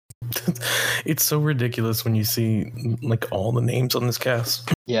It's so ridiculous when you see like all the names on this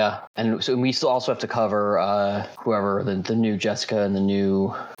cast. Yeah, and so we still also have to cover whoever the new Jessica and the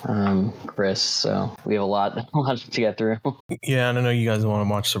new Chris. So we have a lot to get through. Yeah, and I know you guys want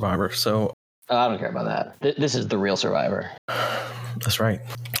to watch Survivor, so I don't care about that. This is the real Survivor. That's right.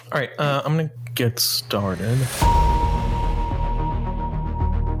 All right, I'm gonna get started.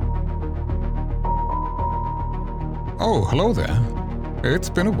 Oh, hello there. It's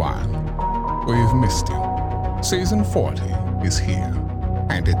been a while. We've missed you. Season 40 is here,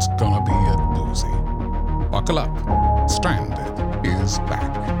 and it's gonna be a doozy. Buckle up. Stranded is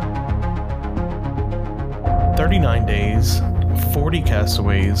back. 39 days, 40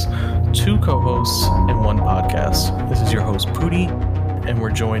 castaways, 2 co-hosts, and 1 podcast. This is your host, Pooty, and we're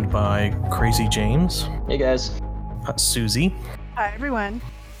joined by Crazy James. Hey, guys. Susie. Hi, everyone.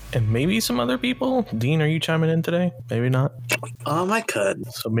 And maybe some other people. Dean, are you chiming in today? Maybe not. I could.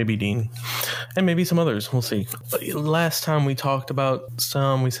 So maybe Dean. And maybe some others. We'll see. Last time we talked about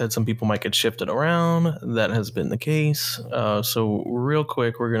we said some people might get shifted around. That has been the case. So real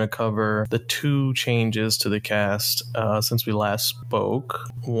quick, we're going to cover the 2 changes to the cast since we last spoke.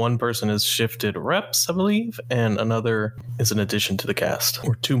 One person is shifted reps, I believe, and another is an addition to the cast.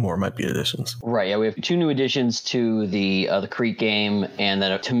 Or 2 more might be additions. Right, yeah, we have 2 new additions to the Creek game, and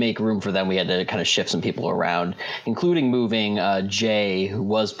then to make room for them, we had to kind of shift some people around, including moving Jay, who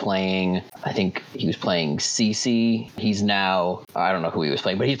was playing, I think he was playing Cece. He's now, I don't know who he was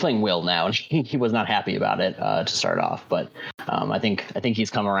playing, but he's playing Will now, and he was not happy about it to start off. But I think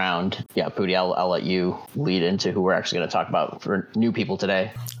he's come around. Yeah, Pooty, I'll let you lead into who we're actually going to talk about for new people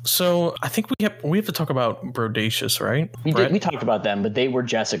today. So I think we have to talk about Brodacious, right? We talked about them, but they were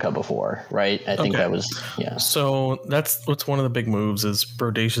Jessica before, right? I think that was, yeah. So that's what's one of the big moves is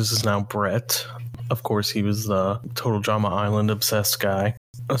Brodacious is now Brett. Of course, he was the Total Drama Island obsessed guy.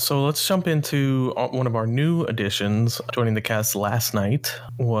 So let's jump into one of our new additions. Joining the cast last night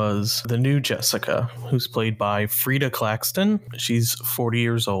was the new Jessica, who's played by Frida Claxton. She's 40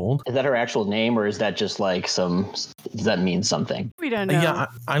 years old. Is that her actual name, or is that just like does that mean something? We don't know. Yeah,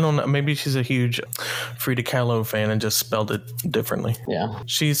 I don't know. Maybe she's a huge Frida Kahlo fan and just spelled it differently. Yeah.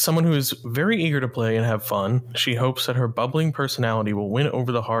 She's someone who is very eager to play and have fun. She hopes that her bubbling personality will win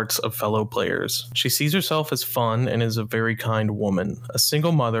over the hearts of fellow players. She sees herself as fun and is a very kind woman. A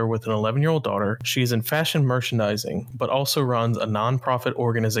single mother with an 11-year-old daughter, she is in fashion merchandising, but also runs a nonprofit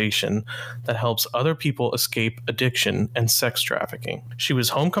organization that helps other people escape addiction and sex trafficking. She was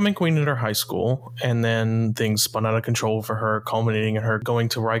homecoming queen at her high school, and then things spun out of control for her, culminating in her going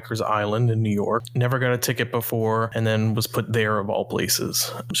to Rikers Island in New York. Never got a ticket before, and then was put there of all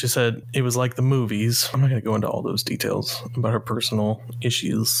places. She said it was like the movies. I'm not going to go into all those details about her personal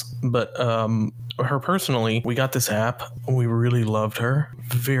issues, but her personally, we got this app. We really loved her.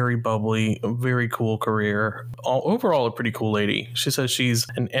 Very bubbly, very cool career. Overall, a pretty cool lady. She says she's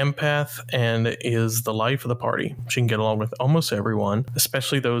an empath and is the life of the party. She can get along with almost everyone,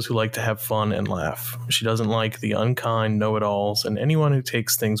 especially those who like to have fun and laugh. She doesn't like the unkind know-it-alls and anyone who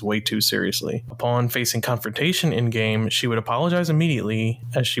takes things way too seriously. Upon facing confrontation in-game, she would apologize immediately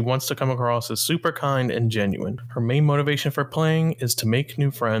as she wants to come across as super kind and genuine. Her main motivation for playing is to make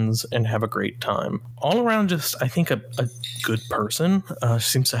new friends and have a great time. All around, just, I think, a good person. She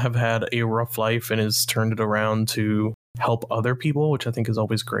seems to have had a rough life and has turned it around to help other people, which I think is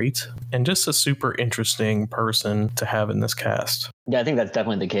always great. And just a super interesting person to have in this cast. Yeah, I think that's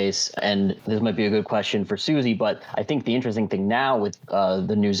definitely the case. And this might be a good question for Susie, but I think the interesting thing now with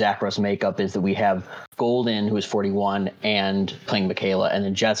the new Zachros makeup is that we have Golden, who is 41 and playing Michaela, and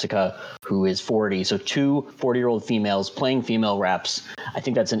then Jessica, who is 40. So 2 40-year-old females playing female reps. I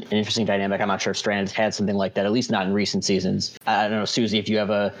think that's an interesting dynamic. I'm not sure if Stranded's had something like that, at least not in recent seasons. I don't know, Susie, if you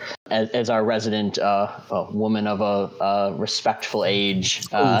have as our resident woman of a respectful age,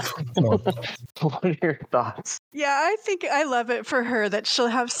 what are your thoughts? Yeah, I think I love it for her that she'll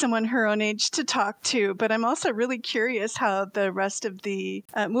have someone her own age to talk to, but I'm also really curious how the rest of the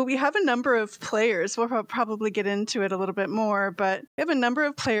we have a number of players. We'll probably get into it a little bit more, but we have a number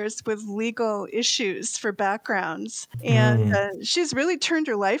of players with legal issues for backgrounds, and she's really turned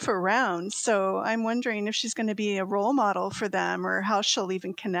her life around. So I'm wondering if she's going to be a role model for them or how she'll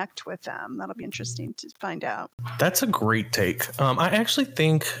even connect with them. That'll be interesting to find out. That's a great take.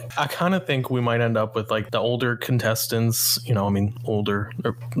 I kind of think we might end up with like the older contestants, older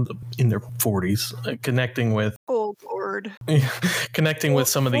or in their 40s, connecting with connecting with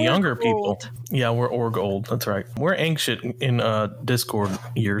some of the younger people. Yeah, we're org old. That's right. We're ancient in Discord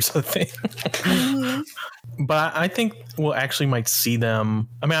years, I think. Mm-hmm. But I think we'll actually might see them.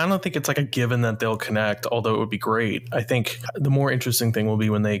 I mean, I don't think it's like a given that they'll connect, although it would be great. I think the more interesting thing will be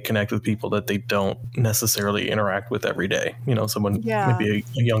when they connect with people that they don't necessarily interact with every day. Someone maybe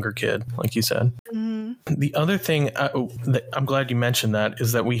a younger kid, like you said. Mm-hmm. The other thing that I'm glad you mentioned that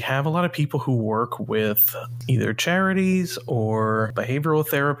is that we have a lot of people who work with either charities or behavioral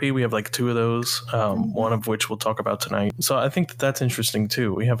therapy. We have like 2 of those, one of which we'll talk about tonight. So I think that's interesting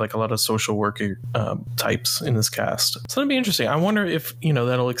too. We have like a lot of social worker types in this cast. So that'd be interesting. I wonder if,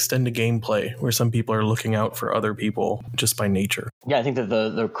 that'll extend to gameplay where some people are looking out for other people just by nature. Yeah, I think that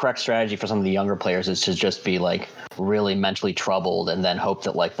the correct strategy for some of the younger players is to just be like really mentally troubled and then hope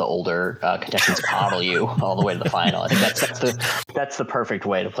that like the older contestants coddle you all the way to the final. I think that's the perfect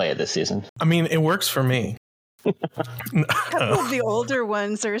way to play it this season. I mean, it works for me. A couple of the older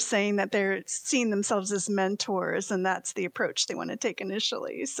ones are saying that they're seeing themselves as mentors, and that's the approach they want to take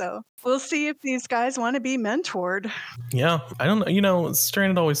initially. So we'll see if these guys want to be mentored. Yeah, I don't know.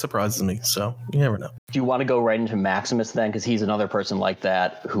 Stranded always surprises me, so you never know. Do you want to go right into Maximus then? Because he's another person like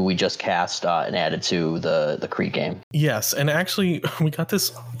that who we just cast and added to the Creed game. Yes, and actually we got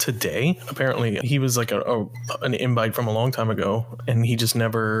this today. Apparently he was like an invite from a long time ago, and he just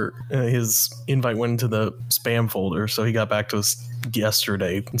never, his invite went into the spam folder, so he got back to us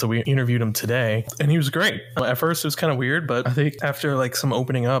yesterday. And so we interviewed him today, and he was great. At first it was kind of weird, but I think after like some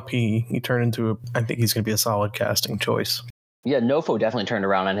opening up, he turned into I think he's going to be a solid casting choice. Yeah, Nofo definitely turned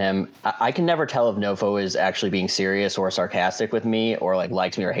around on him. I can never tell if Nofo is actually being serious or sarcastic with me or like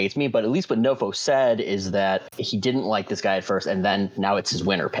likes me or hates me. But at least what Nofo said is that he didn't like this guy at first, and then now it's his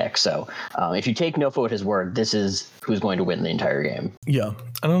winner pick. So if you take Nofo at his word, this is who's going to win the entire game. Yeah,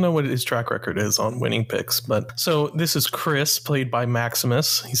 I don't know what his track record is on winning picks, but so this is Chris, played by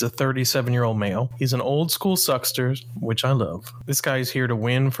Maximus. He's a 37-year-old male. He's an old school suckster, which I love. This guy is here to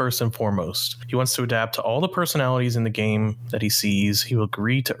win first and foremost. He wants to adapt to all the personalities in the game that he sees. He will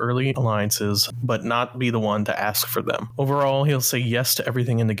agree to early alliances, but not be the one to ask for them. Overall, he'll say yes to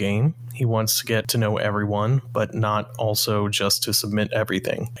everything in the game. He wants to get to know everyone, but not also just to submit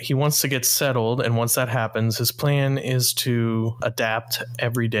everything. He wants to get settled, and once that happens, his plan is to adapt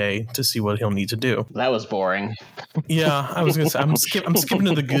every day to see what he'll need to do. That was boring. Yeah, I was going to say, I'm skipping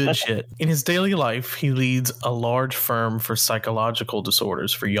to the good shit. In his daily life, he leads a large firm for psychological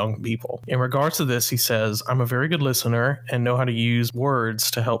disorders for young people. In regards to this, he says, I'm a very good listener and know how to use words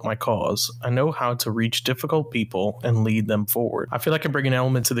to help my cause. I know how to reach difficult people and lead them forward. I feel like I bring an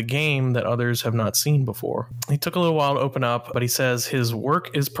element to the game that others have not seen before. He took a little while to open up, but he says his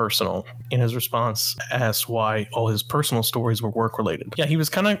work is personal. In his response, asked why all his personal stories were work related. Yeah, he was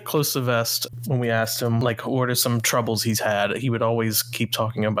kind of close to vest when we asked him, like, what are some troubles he's had? He would always keep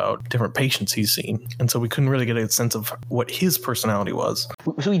talking about different patients he's seen. And so we couldn't really get a sense of what his personality was.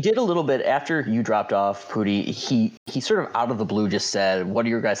 So he did a little bit after you dropped off, Pooty. He sort of out of the blue just said, what are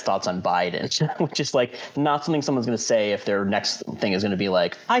your guys' thoughts on Biden? Which is like not something someone's going to say if their next thing is going to be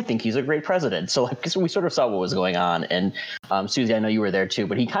like, I think he's a great president. So like, we sort of saw what was going on. And Susie, I know you were there too,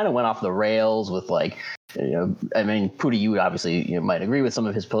 but he kind of went off the rails with like, I mean, Pooty, you obviously might agree with some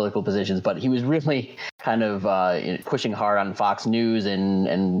of his political positions, but he was really kind of pushing hard on Fox News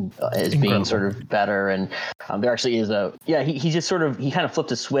and as being sort of better. And there actually is he kind of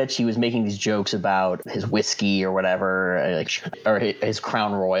flipped a switch. He was making these jokes about his whiskey or whatever, or his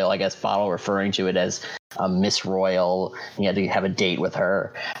Crown Royal, I guess, bottle, referring to it as Miss Royal. He had to have a date with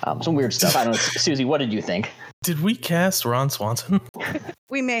her. Some weird stuff. I don't know. Susie, what did you think? Did we cast Ron Swanson?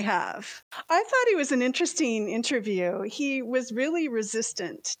 We may have. I thought he was an interesting interview. He was really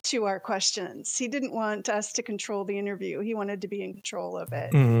resistant to our questions. He didn't want us to control the interview. He wanted to be in control of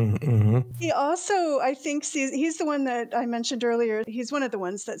it. Mm-hmm. He also, I think, he's the one that I mentioned earlier. He's one of the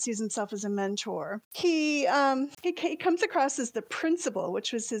ones that sees himself as a mentor. He comes across as the principal,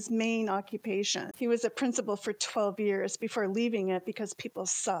 which was his main occupation. He was a principal for 12 years before leaving it because people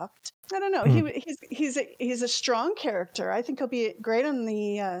sucked. I don't know. He's a strong character. I think he'll be great on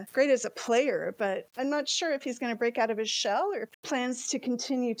great as a player, but I'm not sure if he's going to break out of his shell or plans to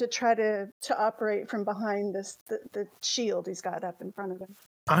continue to try to operate from behind the shield he's got up in front of him.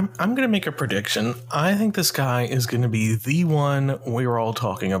 I'm going to make a prediction. I think this guy is going to be the one we're all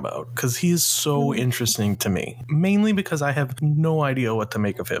talking about because he is so interesting to me, mainly because I have no idea what to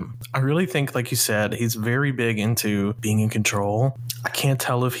make of him. I really think, like you said, he's very big into being in control. I can't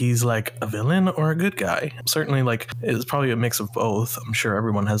tell if he's like a villain or a good guy. Certainly, like, it's probably a mix of both. I'm sure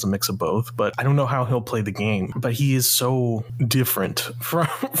everyone has a mix of both, but I don't know how he'll play the game. But he is so different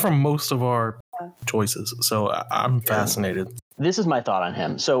from most of our choices. So I'm fascinated. This is my thought on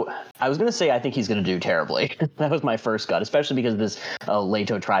him. So I was going to say I think he's going to do terribly. That was my first gut, especially because this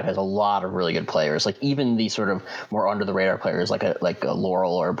Leto tribe has a lot of really good players. Like even the sort of more under the radar players, like a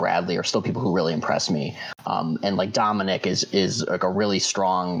Laurel or Bradley, are still people who really impress me. And like Dominic is like a really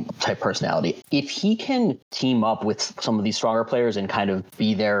strong type personality. If he can team up with some of these stronger players and kind of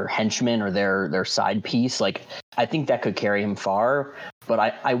be their henchman or their side piece, like I think that could carry him far. But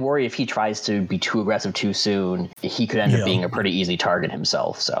I worry if he tries to be too aggressive too soon, he could end up being a pretty easy target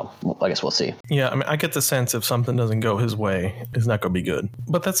himself. So I guess we'll see. Yeah, I mean, I get the sense if something doesn't go his way, it's not going to be good.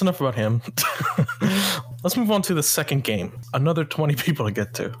 But that's enough about him. Let's move on to the second game. Another 20 people to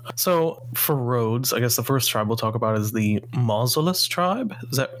get to. So for Rhodes, I guess the first tribe we'll talk about is the Mausolus tribe.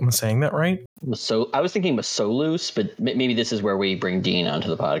 Am I saying that right? So I was thinking Masolus, but maybe this is where we bring Dean onto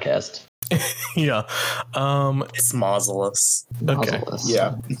the podcast. Yeah. It's Mausolus. Okay. Mausolus.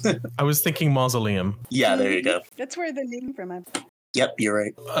 Yeah. I was thinking mausoleum. Yeah, there you go. That's where the name from. Yep, you're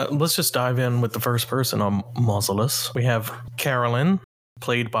right. Let's just dive in with the first person on Mausolus. We have Carolyn,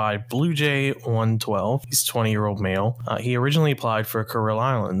 played by Blue Jay 112. He's a 20-year-old male. He originally applied for Kuril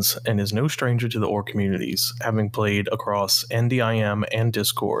Islands and is no stranger to the Orc communities, having played across NDIM and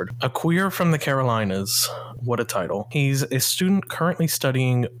Discord. A queer from the Carolinas. What a title. He's a student currently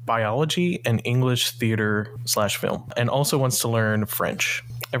studying biology and English theater/film, and also wants to learn French.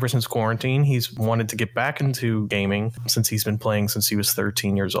 Ever since quarantine, he's wanted to get back into gaming since he's been playing since he was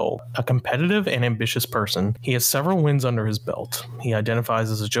 13 years old. A competitive and ambitious person, he has several wins under his belt. He identifies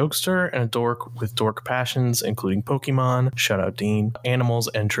as a jokester and a dork with dork passions, including Pokemon, shout out Dean, animals,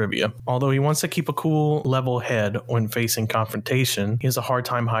 and trivia. Although he wants to keep a cool, level head when facing confrontation, he has a hard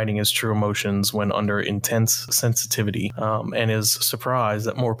time hiding his true emotions when under intense sensitivity, and is surprised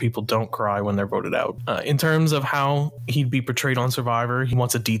that more people don't cry when they're voted out. In terms of how he'd be portrayed on Survivor, he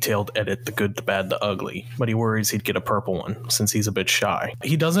wants a detailed edit, the good, the bad, the ugly, but he worries he'd get a purple one since he's a bit shy.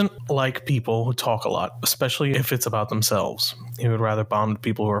 He doesn't like people who talk a lot, especially if it's about themselves. He would rather bond with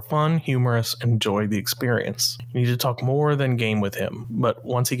people who are fun, humorous, and enjoy the experience. You need to talk more than game with him, but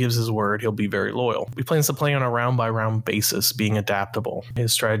once he gives his word, he'll be very loyal. He plans to play on a round-by-round basis, being adaptable.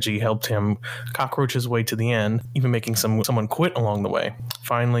 His strategy helped him cockroach his way to the end, even making someone quit along the way.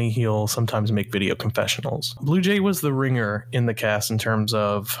 Finally, he'll sometimes make video confessionals. Blue Jay was the ringer in the cast in terms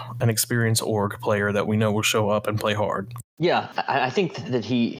of an experienced org player that we know will show up and play hard. Yeah, I think that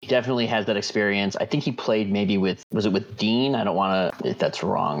he definitely has that experience. I think he played maybe with Dean? I don't want to, if that's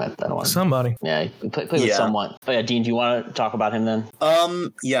wrong. I don't want to. Somebody. Yeah, he played with someone. Oh yeah, Dean, do you want to talk about him then?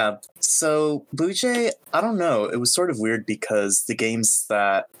 Yeah. So Blue Jay, I don't know. It was sort of weird because the games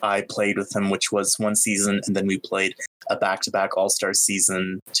that I played with him, which was one season, and then we played a back-to-back All-Star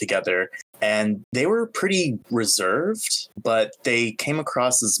season together. And they were pretty reserved, but they came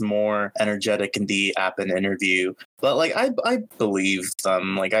across as more energetic in the app and interview. But like, I believe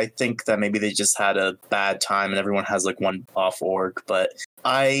them. Like, I think that maybe they just had a bad time and everyone has like one off org. But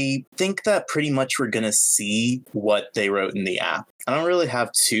I think that pretty much we're going to see what they wrote in the app. I don't really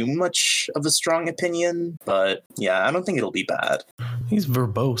have too much of a strong opinion, but yeah, I don't think it'll be bad. He's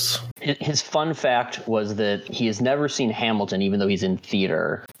verbose. His fun fact was that he has never seen Hamilton, even though he's in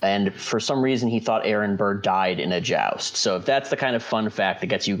theater. And for some reason, he thought Aaron Burr died in a joust. So if that's the kind of fun fact that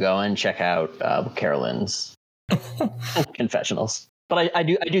gets you going, check out Carolyn's confessionals. But I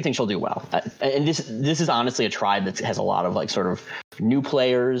do think she'll do well. And this is honestly a tribe that has a lot of like sort of new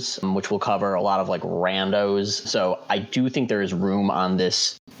players, which will cover a lot of like randos. So I do think there is room on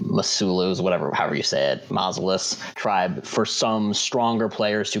this Masulus, however you say it, Mausolus tribe for some stronger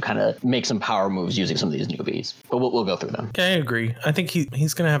players to kind of make some power moves using some of these newbies. But we'll go through them. Okay, I agree. I think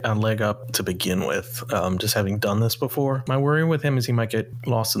he's going to have a leg up to begin with, just having done this before. My worry with him is he might get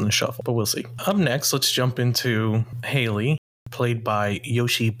lost in the shuffle, but we'll see. Up next, let's jump into Haley, played by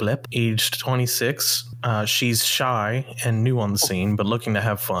Yoshi Blip, aged 26, She's shy and new on the scene, but looking to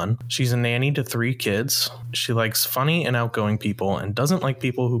have fun. She's a nanny to 3 kids. She likes funny and outgoing people and doesn't like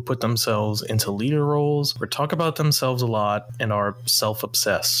people who put themselves into leader roles or talk about themselves a lot and are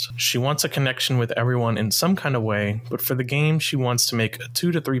self-obsessed. She wants a connection with everyone in some kind of way, but for the game, she wants to make a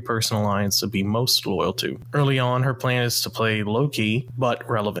 2 to 3 person alliance to be most loyal to. Early on, her plan is to play low-key, but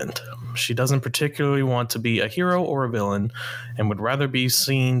relevant. She doesn't particularly want to be a hero or a villain and would rather be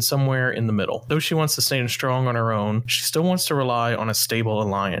seen somewhere in the middle. Though she wants to stand strong on her own, she still wants to rely on a stable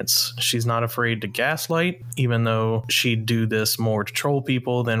alliance. She's not afraid to gaslight, even though she'd do this more to troll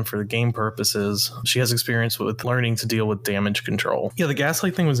people than for the game purposes. She has experience with learning to deal with damage control. Yeah, the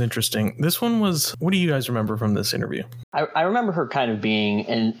gaslight thing was interesting. This one was, what do you guys remember from this interview? I remember her kind of being,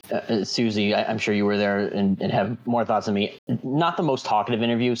 and Susie, I'm sure you were there and have more thoughts than me, not the most talkative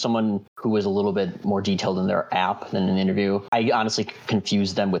interview, someone who was a little bit more detailed in their app than in the interview. I honestly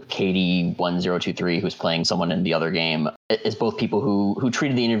confused them with Katie1023, who's playing someone in the other game. It's both people who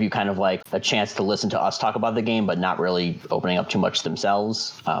treated the interview kind of like a chance to listen to us talk about the game, but not really opening up too much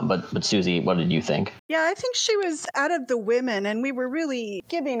themselves. But Susie, what did you think? Yeah, I think she was out of the women, and we were really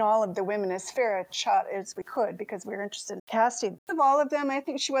giving all of the women as fair a shot as we could because we were interested in casting. Of all of them, I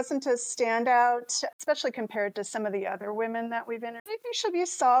think she wasn't a standout, especially compared to some of the other women that we've interviewed. I think she'll be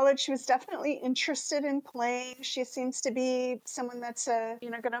solid. She was definitely interested in playing. She seems to be someone that's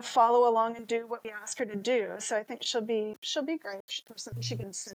going to follow along and do what we ask her to do. So I think she'll be great. She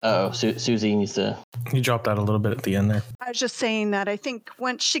can. Susie needs to. You dropped out a little bit at the end there. I was just saying that I think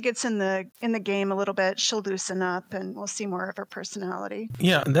once she gets in the game a little bit, she'll loosen up and we'll see more of her personality.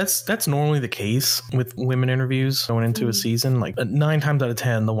 Yeah, that's normally the case with women interviews going into a season. Like 9 times out of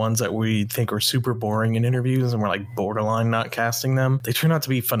 10, the ones that we think are super boring in interviews and we're like borderline not casting them, they turn out to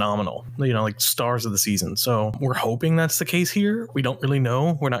be phenomenal. Like stars of the season. So we're hoping that's the case here. We don't really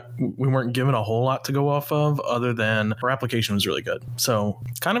know. We weren't given a whole lot to go off of other than her application was really good. So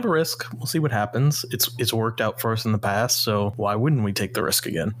kind of a risk. We'll see what happens. It's worked out for us in the past. So why wouldn't we take the risk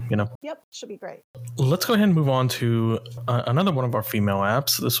again? Yep, should be great. Let's go ahead and move on to another one of our female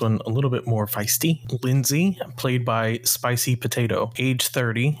apps. This one a little bit more feisty. Lindsay, played by Spicy Potato, age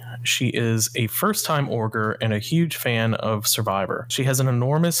 30. She is a first-time Orger and a huge fan of Survivor. She has an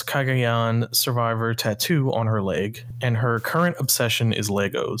enormous Cagayan Survivor tattoo on her leg, and her current obsession is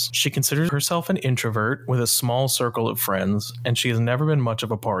Legos. She considers herself an introvert with a small circle of friends, and she has never been much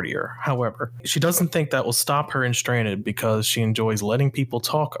of a partier. However, she doesn't think that will stop her in Stranded because she enjoys letting people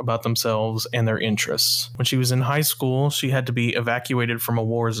talk about themselves and their interests. When she was in high school, she had to be evacuated from a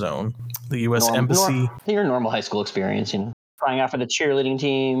war zone. The U.S. Embassy... Your normal high school experience, trying out for the cheerleading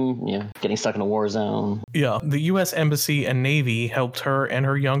team, getting stuck in a war zone. Yeah, the U.S. Embassy and Navy helped her and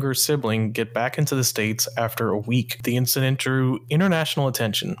her younger sibling get back into the States after a week. The incident drew international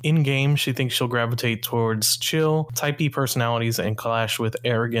attention. In-game, she thinks she'll gravitate towards chill, type B personalities and clash with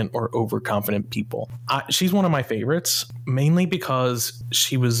arrogant or overconfident people. She's one of my favorites, mainly because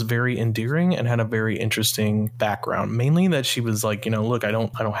she was very endearing and had a very interesting background. Mainly that she was like, look, I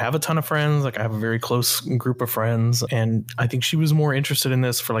don't have a ton of friends. Like I have a very close group of friends, and I think she was more interested in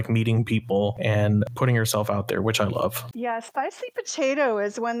this for like meeting people and putting herself out there, which I love. Yeah, Spicy Potato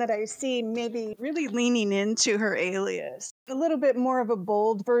is one that I see maybe really leaning into her alias. A little bit more of a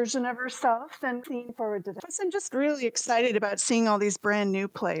bold version of herself than seeing forward to that. So I'm just really excited about seeing all these brand new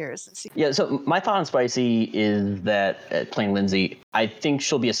players. Yeah, so my thought on Spicy is that playing Lindsay, I think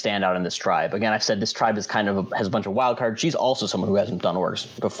she'll be a standout in this tribe. Again, I've said this tribe is has a bunch of wild cards. She's also someone who hasn't done orgs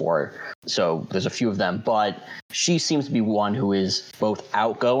before, so there's a few of them, but she seems to be one who is both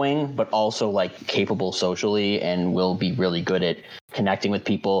outgoing but also like capable socially and will be really good at connecting with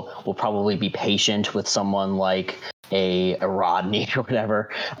people, will probably be patient with someone like a Rodney or whatever.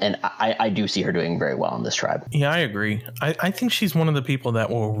 And I do see her doing very well in this tribe. Yeah, I agree. I think she's one of the people that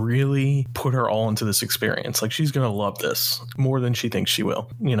will really put her all into this experience. Like she's going to love this more than she thinks she will.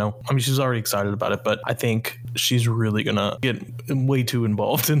 She's already excited about it, but I think she's really going to get way too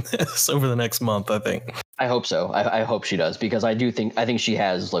involved in this over the next month, I think. I hope so. I hope she does, because I think she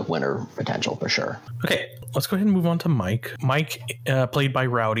has like winner potential for sure. Okay, let's go ahead and move on to Mike. Mike, played by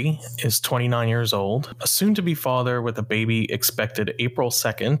Rowdy, is 29 years old, a soon-to-be father with a baby expected April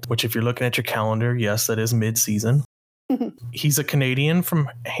 2nd, which if you're looking at your calendar, yes, that is mid-season. He's a Canadian from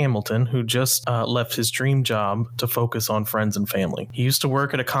Hamilton who just left his dream job to focus on friends and family. He used to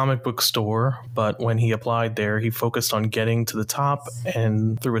work at a comic book store, but when he applied there, he focused on getting to the top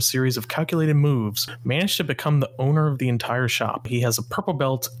and through a series of calculated moves, managed to become the owner of the entire shop. He has a purple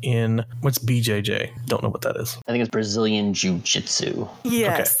belt in, what's BJJ? Don't know what that is. I think it's Brazilian Jiu-Jitsu.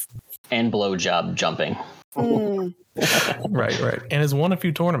 Yes. Okay. And blowjob jumping. Right. And has won a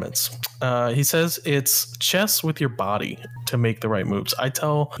few tournaments. He says it's chess with your body to make the right moves. I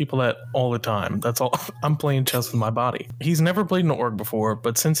tell people that all the time. That's all. I'm playing chess with my body. He's never played an org before,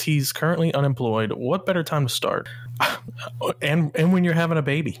 but since he's currently unemployed, what better time to start? And when you're having a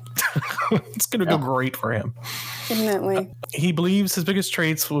baby, it's going to go great for him. Definitely. He believes his biggest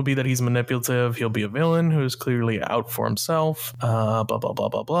traits will be that he's manipulative. He'll be a villain who is clearly out for himself. Blah, blah, blah,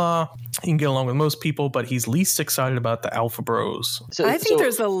 blah, blah. He can get along with most people, but he's least excited about the alpha bros. I think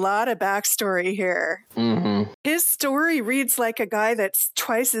there's a lot of backstory here. Mm-hmm. His story reads like a guy that's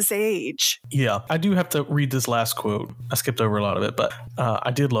twice his age. Yeah, I do have to read this last quote. I skipped over a lot of it, but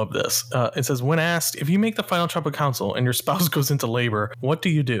I did love this. It says, when asked, if you make the final tribal council and your spouse goes into labor, what do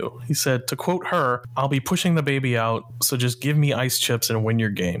you do? He said, to quote her, I'll be pushing the baby out, so just give me ice chips and win your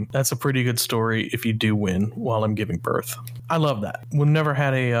game. That's a pretty good story if you do win while I'm giving birth. I love that. We've never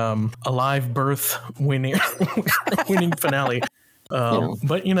had a live birth winning finale.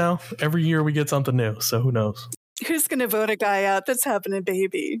 But, every year we get something new, so who knows? Who's going to vote a guy out that's having a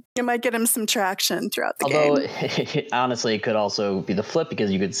baby? You might get him some traction throughout the game. Honestly, it could also be the flip,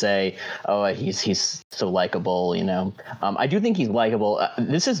 because you could say, oh, he's so likable, I do think he's likable.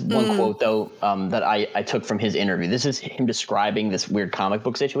 This is one quote, though, that I took from his interview. This is him describing this weird comic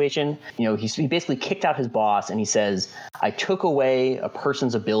book situation. He basically kicked out his boss, and he says, I took away a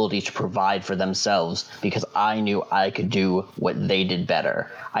person's ability to provide for themselves because I knew I could do what they did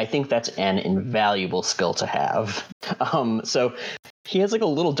better. I think that's an invaluable skill to have. So he has like a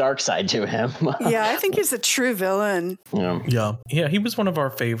little dark side to him. Yeah, I think he's a true villain. Yeah, he was one of our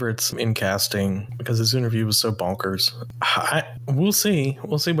favorites in casting because his interview was so bonkers. We'll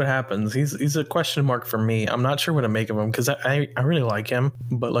see what happens. He's a question mark for me. I'm not sure what to make of him because I really like him,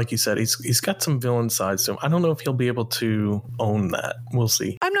 but like you said, he's got some villain sides to him. I don't know if he'll be able to own that. We'll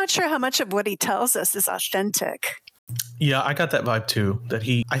see. I'm not sure how much of what he tells us is authentic. Yeah, I got that vibe too. That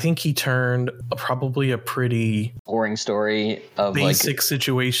I think he turned probably a pretty boring story of basic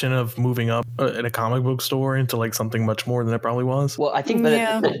situation of moving up at a comic book store into like something much more than it probably was. Well, I think,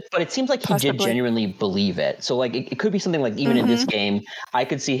 but it seems like he did genuinely believe it. So like it could be something like even in this game, I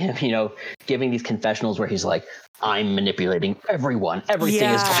could see him, giving these confessionals where he's like, I'm manipulating everyone. Everything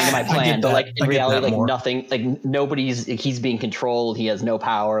is going to my plan. But like in reality, like nothing, like he's being controlled. He has no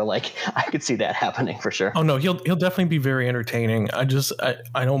power. Like I could see that happening for sure. Oh no, he'll definitely be very entertaining. I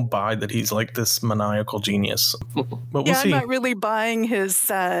don't buy that he's like this maniacal genius. But we'll see. I'm not really buying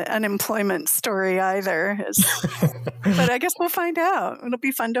his unemployment story either. But I guess we'll find out. It'll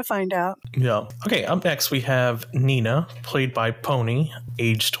be fun to find out. Yeah. Okay, up next we have Nina, played by Pony,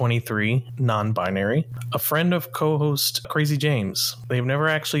 age 23, non-binary, a friend of co-host Crazy James. They've never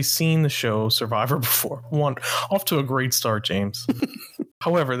actually seen the show Survivor before. Off to a great start, James.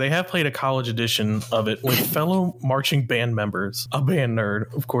 However, they have played a college edition of it with fellow marching band members, a band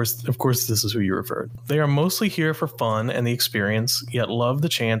nerd. Of course, this is who you referred. They are mostly here for fun and the experience, yet love the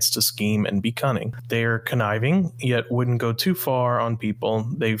chance to scheme and be cunning. They are conniving, yet wouldn't go too far on people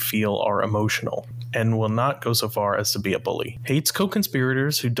they feel are emotional, and will not go so far as to be a bully. Hates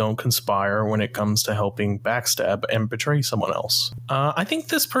co-conspirators who don't conspire when it comes to helping backstab and betray someone else. I think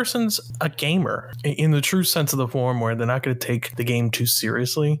this person's a gamer in the true sense of the form, where they're not going to take the game too seriously,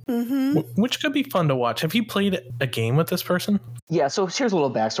 which could be fun to watch. Have you played a game with this person? Yeah, so here's a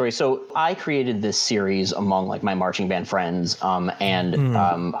little backstory. So I created this series among like my marching band friends,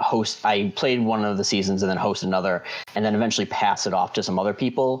 I played one of the seasons and then hosted another, and then eventually passed it off to some other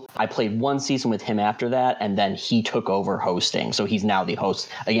people. I played one season with him after that, and then he took over hosting. So he's now the host.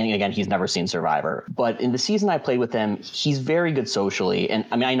 Again, he's never seen Survivor. But in the season I played with him, he's very good socially. And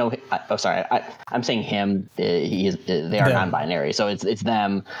I mean, I know, I'm saying him, they are non-binary. So it's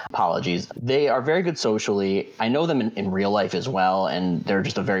them. Apologies. They are very good socially. I know them in real life as well, and they're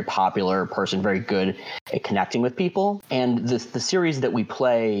just a very popular person, very good at connecting with people. And the series that we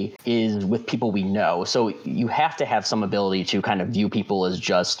play is with people we know. So you have to have some ability to kind of view people as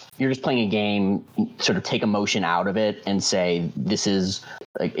you're just playing a game, sort of take emotion out of it and say, this is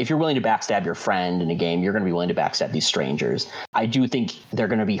like, if you're willing to backstab your friend in a game, you're going to be willing to backstab these strangers. I do think they're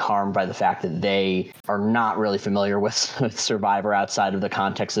going to be harmed by the fact that they are not really familiar with Survivor outside of the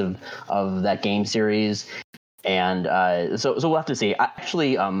context of that game series. And so we'll have to see.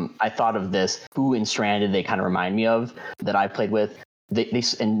 I thought of this, who in Stranded they kind of remind me of that I played with. they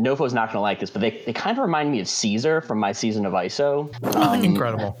and Nofo's not going to like this, but they kind of remind me of Caesar from my season of ISO.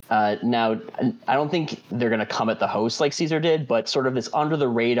 Incredible. Now, I don't think they're going to come at the host like Caesar did, but sort of this under the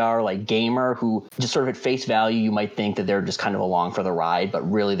radar like gamer who just sort of at face value you might think that they're just kind of along for the ride, but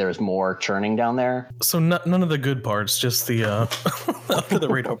really there's more churning down there. So none of the good parts, just the under the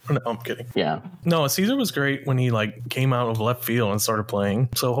radar. No, I'm kidding. Yeah. No, Caesar was great when he like came out of left field and started playing.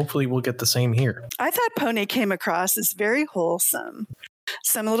 So hopefully we'll get the same here. I thought Pony came across as very wholesome.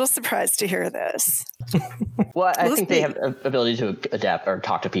 So I'm a little surprised to hear this. Well, I think they have the ability to adapt or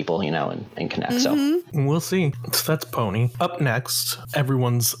talk to people, you know, and connect. Mm-hmm. So we'll see. So that's Pony. Up next,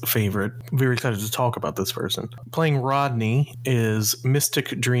 everyone's favorite. Very excited to talk about this person. Playing Rodney is Mystic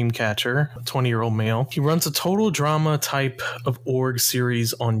Dreamcatcher, 20-year-old male. He runs a total drama type of org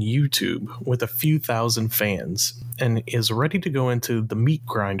series on YouTube with a few thousand fans and is ready to go into the meat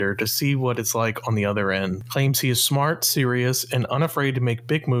grinder to see what it's like on the other end. Claims he is smart, serious, and unafraid to make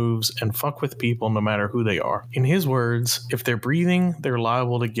big moves and fuck with people no matter who they are. In his words, if they're breathing, they're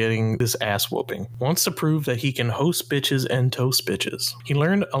liable to getting this ass whooping. Wants to prove that he can host bitches and toast bitches. He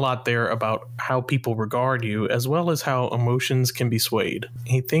learned a lot there about how people regard you as well as how emotions can be swayed.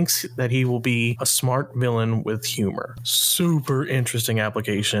 He thinks that he will be a smart villain with humor. Super interesting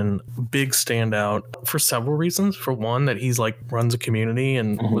application. Big standout for several reasons. For one, that he's like runs a community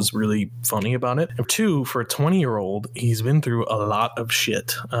and was really funny about it. And two, for a 20-year-old, he's been through a lot of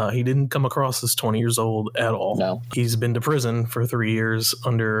shit. He didn't come across as 20 years old at all. No. He's been to prison for 3 years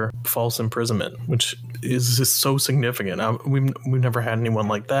under false imprisonment, which is just so significant. We've never had anyone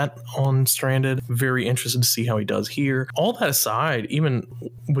like that on Stranded. Very interested to see how he does here. All that aside, even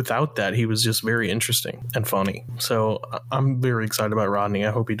without that, he was just very interesting and funny. So I'm very excited about Rodney.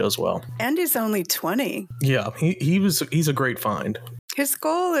 I hope he does well. And he's only 20. Yeah, he's a great find. His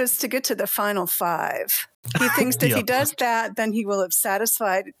goal is to get to the final 5. He thinks that if he does that, then he will have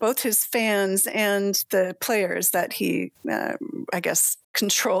satisfied both his fans and the players that he, I guess,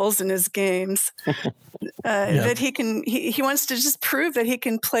 controls in his games. That he wants to just prove that he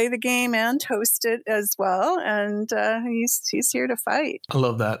can play the game and host it as well. And he's here to fight. I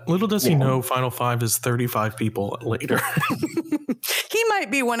love that. Little does he know Final 5 is 35 people later. He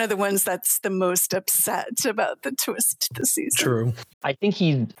might be one of the ones that's the most upset about the twist this season. True. I think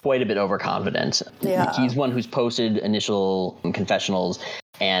he's quite a bit overconfident. Yeah. He's one who's posted initial confessionals,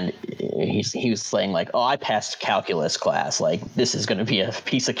 and he was saying like, "Oh, I passed calculus class. Like, this is going to be a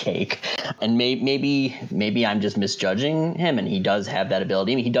piece of cake." And maybe I'm just misjudging him, and he does have that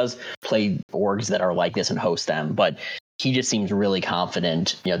ability. I mean, he does play orgs that are like this and host them, but he just seems really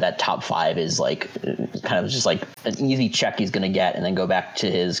confident. You know, that top 5 is like kind of just like an easy check he's going to get, and then go back to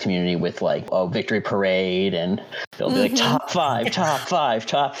his community with like, oh, victory parade, and they'll be like top 5, top 5,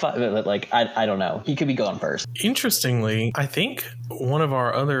 top 5. Like, I don't know. He could be going first. Interestingly, I think one of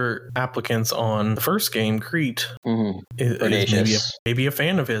our other applicants on the first game, Crete, is maybe a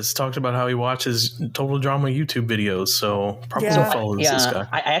fan of his. Talked about how he watches Total Drama YouTube videos, so probably follows this guy.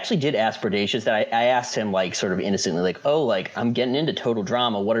 I actually did ask Predacious that. I asked him like sort of innocently, like, oh, like I'm getting into Total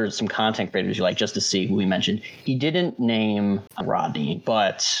Drama. What are some content creators you like, just to see who we mentioned? He didn't name Rodney,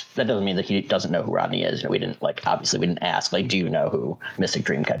 but that doesn't mean that he doesn't know who Rodney is. You know, we didn't obviously we didn't ask like, do you know who Mystic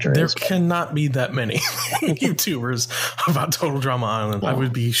Dreamcatcher is? There cannot be that many YouTubers about Total Drama Island. I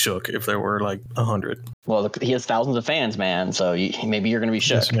would be shook if there were like 100. Well, he has thousands of fans, man. So maybe you're going to be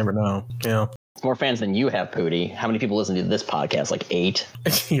shook. You never know. Yeah. More fans than you have, Pootie. How many people listen to this podcast? Like 8?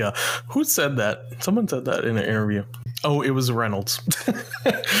 Yeah. Who said that? Someone said that in an interview. Oh, it was Reynolds.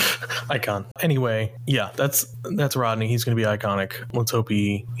 Icon. Anyway, yeah, that's Rodney. He's going to be iconic. Let's hope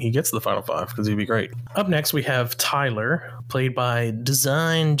he gets to the final 5 because he'd be great. Up next, we have Tyler, played by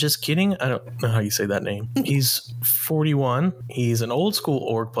Design. Just kidding. I don't know how you say that name. He's 41. He's an old school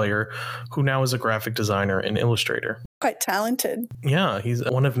org player who now is a graphic designer and illustrator. Quite talented. Yeah, he's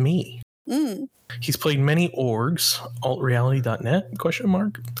one of me. He's played many orgs, altreality.net,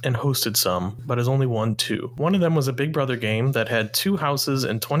 and hosted some, but has only won 2. One of them was a Big Brother game that had 2 houses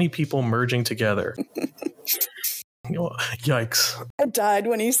and 20 people merging together. Yikes. I died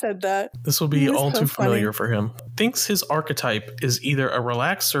when he said that. This will be all too familiar for him. Thinks his archetype is either a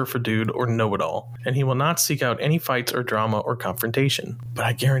relaxed surfer dude or know-it-all, and he will not seek out any fights or drama or confrontation, but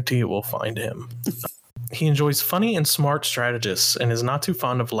I guarantee it will find him. He enjoys funny and smart strategists and is not too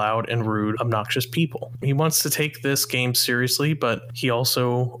fond of loud and rude, obnoxious people. He wants to take this game seriously, but he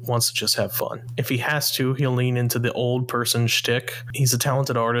also wants to just have fun. If he has to, he'll lean into the old person shtick. He's a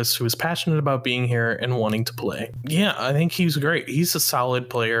talented artist who is passionate about being here and wanting to play. Yeah, I think he's great. He's a solid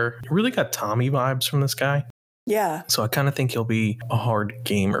player. Really got Tommy vibes from this guy. Yeah. So I kind of think he'll be a hard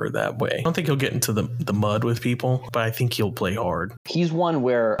gamer that way. I don't think he'll get into the mud with people, but I think he'll play hard. He's one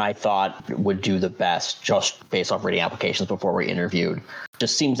where I thought would do the best just based off reading applications before we interviewed.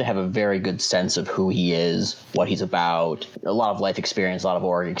 Just seems to have a very good sense of who he is, what he's about, a lot of life experience, a lot of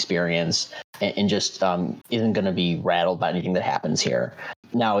org experience, and just isn't going to be rattled by anything that happens here.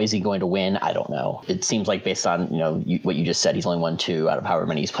 Now, is he going to win? I don't know. It seems like based on what you just said, he's only won 2 out of however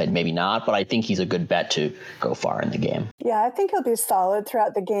many he's played. Maybe not, but I think he's a good bet to go far in the game. Yeah, I think he'll be solid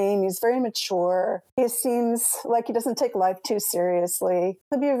throughout the game. He's very mature. He seems like he doesn't take life too seriously.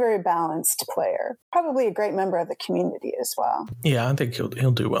 He'll be a very balanced player. Probably a great member of the community as well. Yeah, I think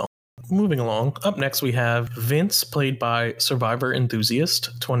he'll do well. Moving along, up next we have Vince, played by Survivor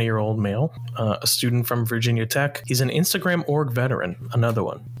Enthusiast, 20-year-old male, a student from Virginia Tech. He's an Instagram org veteran, another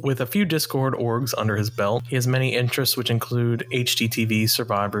one. With a few Discord orgs under his belt, he has many interests which include HGTV,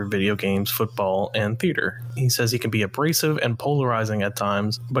 Survivor, video games, football, and theater. He says he can be abrasive and polarizing at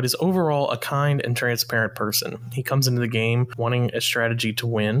times, but is overall a kind and transparent person. He comes into the game wanting a strategy to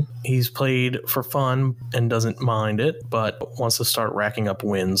win. He's played for fun and doesn't mind it, but wants to start racking up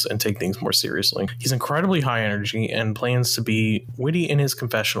wins and take things more seriously. He's incredibly high energy and plans to be witty in his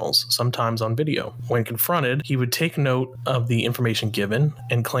confessionals, sometimes on video. When confronted, he would take note of the information given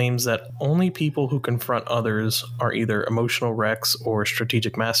and claims that only people who confront others are either emotional wrecks or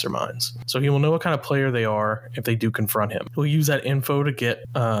strategic masterminds. So he will know what kind of player they are if they do confront him. He'll use that info to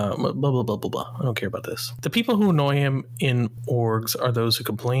get blah, blah, blah, blah, blah. I don't care about this. The people who annoy him in orgs are those who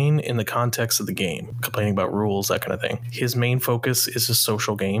complain in the context of the game, complaining about rules, that kind of thing. His main focus is a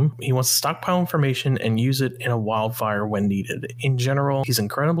social game. He wants to stockpile information and use it in a wildfire when needed. In general, he's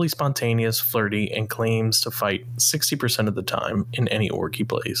incredibly spontaneous, flirty, and claims to fight 60% of the time in any org he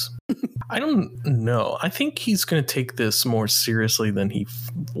plays. I don't know. I think he's going to take this more seriously than he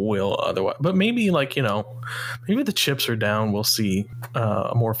will otherwise. But maybe, maybe the chips are down. We'll see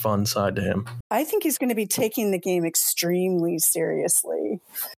a more fun side to him. I think he's going to be taking the game extremely seriously.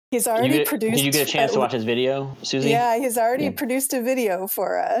 He's already produced... Did you get a chance to watch his video, Susie? Yeah, he's already produced a video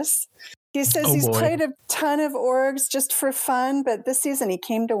for us. He says he's played a ton of orgs just for fun, but this season he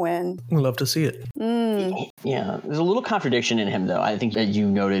came to win. We'd love to see it. Yeah, there's a little contradiction in him, though. I think that you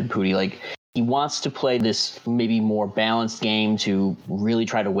noted, Pootie, he wants to play this maybe more balanced game to really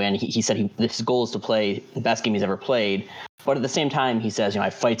try to win. He said his goal is to play the best game he's ever played. But at the same time, he says, I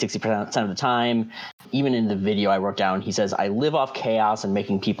fight 60% of the time. Even in the video I wrote down, he says, I live off chaos and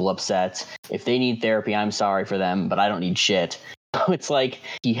making people upset. If they need therapy, I'm sorry for them, but I don't need shit. It's like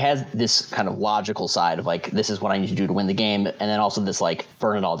he has this kind of logical side of this is what I need to do to win the game. And then also this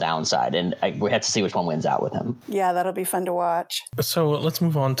burn it all down side. And we have to see which one wins out with him. Yeah, that'll be fun to watch. So let's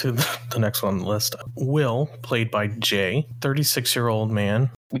move on to the next one on the list. Will, played by Jay, 36-year-old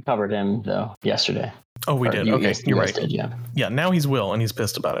man. We covered him, though, yesterday. Oh, we did. Okay, you're right. Did, yeah. Yeah, now he's Will, and he's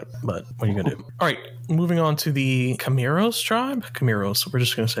pissed about it. But what are you going to do? All right, moving on to the Camiros tribe. Camiros, we're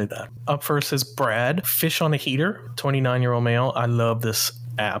just going to say that. Up first is Brad, Fish on a Heater, 29-year-old male. I love this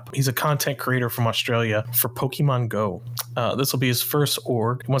app. He's a content creator from Australia for Pokemon Go. This will be his first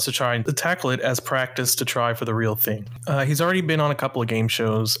org. He wants to try to tackle it as practice to try for the real thing. He's already been on a couple of game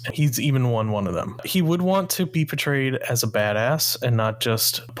shows. He's even won one of them. He would want to be portrayed as a badass and not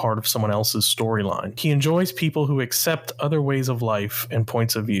just part of someone else's storyline. He enjoys people who accept other ways of life and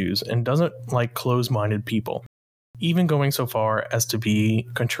points of views and doesn't like closed-minded people, even going so far as to be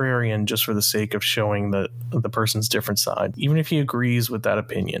contrarian just for the sake of showing the person's different side, even if he agrees with that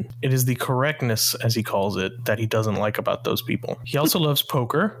opinion. It is the correctness, as he calls it, that he doesn't like about those people. He also loves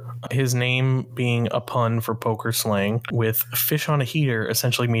poker, his name being a pun for poker slang, with fish on a heater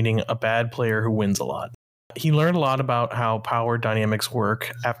essentially meaning a bad player who wins a lot. He learned a lot about how power dynamics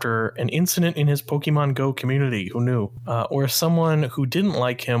work after an incident in his Pokemon Go community, who knew, or someone who didn't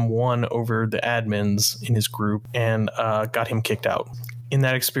like him won over the admins in his group and got him kicked out. In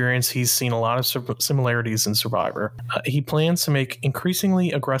that experience, he's seen a lot of similarities in Survivor. He plans to make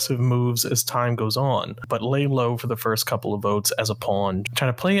increasingly aggressive moves as time goes on, but lay low for the first couple of votes as a pawn,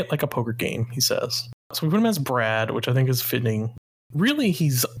 trying to play it like a poker game, he says. So we put him as Brad, which I think is fitting. Really,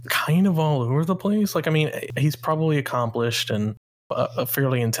 he's kind of all over the place. He's probably accomplished and a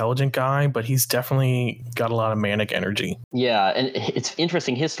fairly intelligent guy, but he's definitely got a lot of manic energy. Yeah, and it's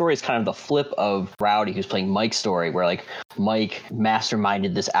interesting. His story is kind of the flip of Rowdy, who's playing Mike's story, where Mike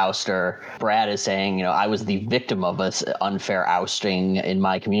masterminded this ouster. Brad is saying, I was the victim of this unfair ousting in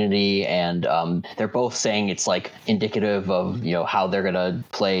my community. And they're both saying it's like indicative of, how they're going to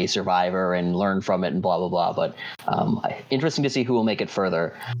play Survivor and learn from it and blah, blah, blah. But interesting to see who will make it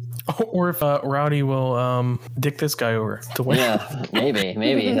further. Or if Rowdy will dick this guy over to win. Yeah,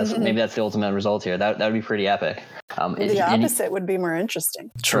 maybe that's the ultimate result here. That would be pretty epic. The opposite would be more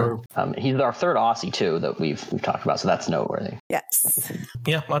interesting. True. He's our third Aussie too that we've talked about, so that's noteworthy. Yes.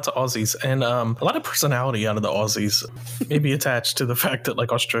 Yeah, lots of Aussies and a lot of personality out of the Aussies. Maybe attached to the fact that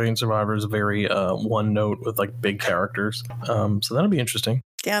like Australian Survivor is very one note with like big characters. So that'll be interesting.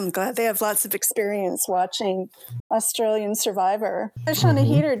 Yeah, I'm glad they have lots of experience watching Australian Survivor. Shauna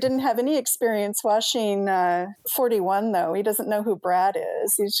Heater didn't have any experience watching 41, though. He doesn't know who Brad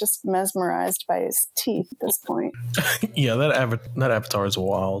is. He's just mesmerized by his teeth at this point. Yeah, that avatar is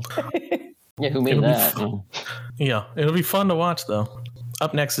wild. Yeah, who made that? Yeah, it'll be fun to watch, though.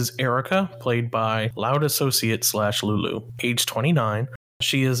 Up next is Erica, played by Loud Associate / Lulu, age 29.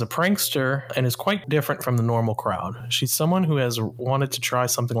 She is a prankster and is quite different from the normal crowd. She's someone who has wanted to try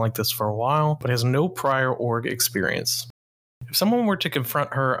something like this for a while, but has no prior org experience. If someone were to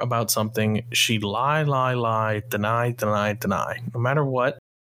confront her about something, she'd lie, deny, no matter what,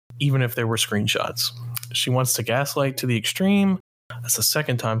 even if there were screenshots. She wants to gaslight to the extreme. That's the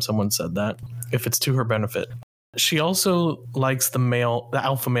second time someone said that, if it's to her benefit. She also likes the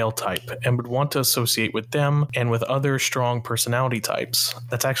alpha male type and would want to associate with them and with other strong personality types.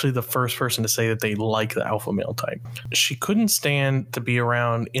 That's actually the first person to say that they like the alpha male type. She couldn't stand to be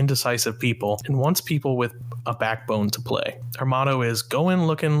around indecisive people and wants people with a backbone to play. Her motto is go in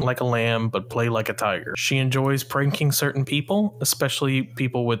looking like a lamb, but play like a tiger. She enjoys pranking certain people, especially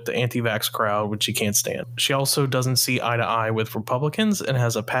people with the anti-vax crowd, which she can't stand. She also doesn't see eye to eye with Republicans and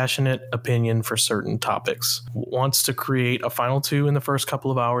has a passionate opinion for certain topics. Wants to create a final two in the first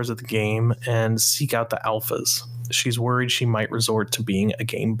couple of hours of the game and seek out the alphas. She's worried she might resort to being a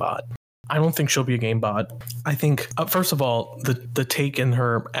game bot. I don't think she'll be a game bot. I think, first of all, the take in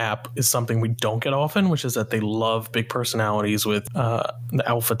her app is something we don't get often, which is that they love big personalities with the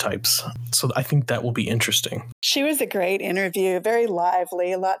alpha types. So I think that will be interesting. She was a great interview, very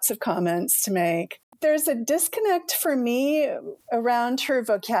lively, lots of comments to make. There's a disconnect for me around her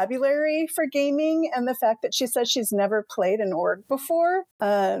vocabulary for gaming and the fact that she says she's never played an org before.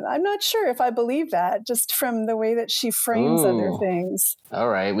 I'm not sure if I believe that, just from the way that she frames other things. All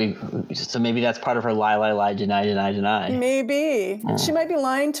right. So maybe that's part of her lie, deny. Maybe. She might be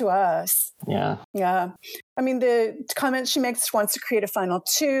lying to us. Yeah. Yeah. I mean, the comment she makes, wants to create a final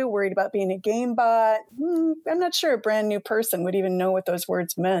two, worried about being a game bot. I'm not sure a brand new person would even know what those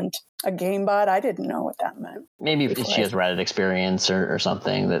words meant. A game bot? I didn't know what that meant. Maybe if she has Reddit experience or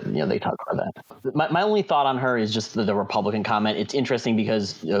something that, they talk about that. My only thought on her is just the Republican comment. It's interesting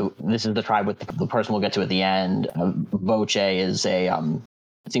because this is the tribe with the person we'll get to at the end. Voce is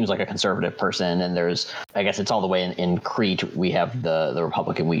it seems like a conservative person, and there's, I guess it's all the way in Crete. We have the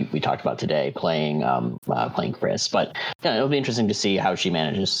Republican we talked about today playing Chris, but it'll be interesting to see how she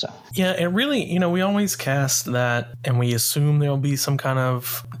manages. So. Yeah, it really, we always cast that and we assume there'll be some kind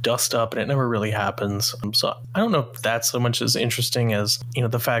of dust up, and it never really happens. So I don't know if that's so much as interesting as,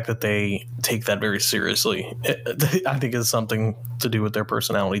 the fact that they take that very seriously. I think is something to do with their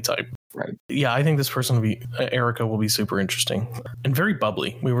personality type. Right. Yeah, I think this person Erica will be super interesting and very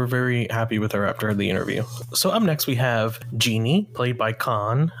bubbly. We were very happy with her after the interview. So up next we have Jeannie, played by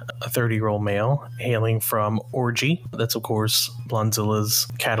Khan, a 30-year-old male hailing from Orgy. That's, of course, Blondzilla's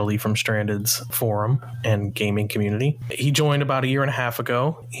Cataly from Stranded's forum and gaming community. He joined about a year and a half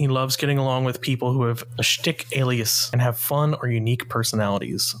ago. He loves getting along with people who have a shtick alias and have fun or unique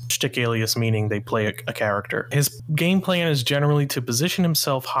personalities. Shtick alias meaning they play a character. His game plan is generally to position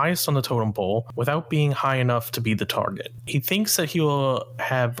himself highest on the totem pole without being high enough to be the target. He thinks that he will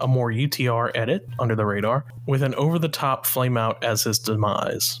have a more UTR edit under the radar with an over-the-top flameout as his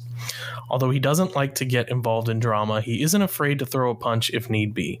demise. Although he doesn't like to get involved in drama, he isn't afraid to throw a punch if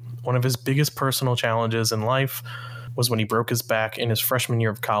need be. One of his biggest personal challenges in life was when he broke his back in his freshman year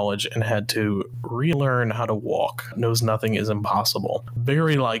of college and had to relearn how to walk. Knows nothing is impossible.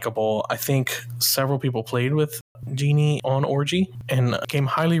 Very likable. I think several people played with Jeannie on Orgy and came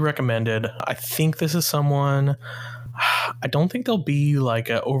highly recommended. I think this is someone, I don't think they'll be like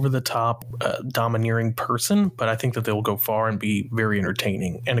a over-the-top domineering person, but I think that they'll go far and be very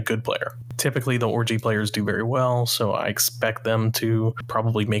entertaining and a good player. Typically, the Orgy players do very well, so I expect them to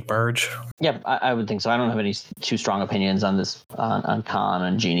probably make merge. Yeah, I would think so. I don't have any too strong opinions on this, on Khan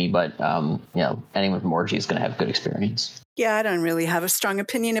and Jeannie, but anyone from Orgy is going to have good experience. Yeah, I don't really have a strong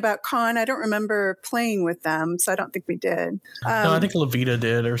opinion about Khan. I don't remember playing with them, so I don't think we did. No, I think Levita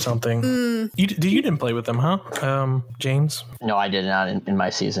did or something. You didn't play with them, huh, James? No, I did not in my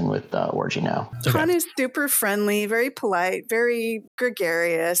season with Orgy now. Okay. Khan is super friendly, very polite, very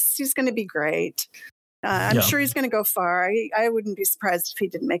gregarious. He's going to be great. I'm sure he's going to go far. I wouldn't be surprised if he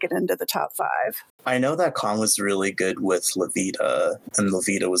didn't make it into the top 5. I know that Khan was really good with Levita, and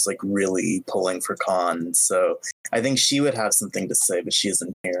Levita was like really pulling for Khan. So I think she would have something to say, but she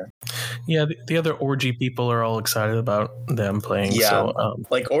isn't here. Yeah, the other Orgy people are all excited about them playing. Yeah, so,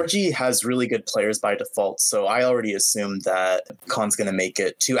 like Orgy has really good players by default, so I already assumed that Khan's going to make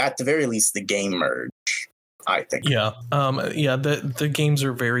it to, at the very least, the game merge. I think. Yeah. The games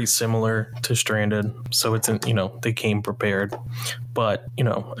are very similar to Stranded, so it's they came prepared. But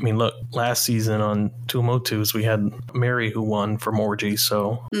look, last season on Two Motus we had Mary who won from Orgy,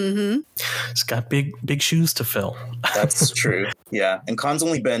 so it's got big shoes to fill. That's true. Yeah, and Khan's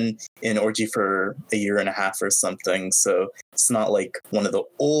only been in Orgy for a year and a half or something, so it's not like one of the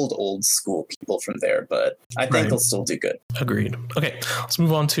old school people from there, but I think they'll still do good. Agreed. Okay, let's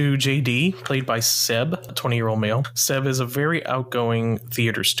move on to JD, played by Seb, a 20-year-old male. Seb is a very outgoing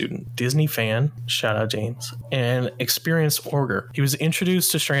theater student, Disney fan, shout out James, and experienced orger. He was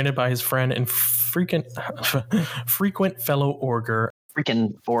introduced to Stranded by his friend and frequent fellow orger,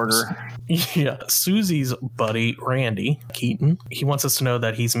 Yeah, Susie's buddy, Randy Keaton. He wants us to know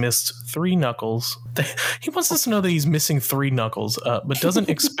that he's missed 3 knuckles. He wants us to know that he's missing 3 knuckles, but doesn't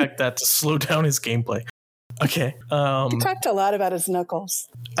expect that to slow down his gameplay. Okay. He talked a lot about his knuckles.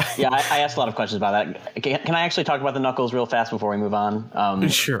 Yeah, I asked a lot of questions about that. Can I actually talk about the knuckles real fast before we move on?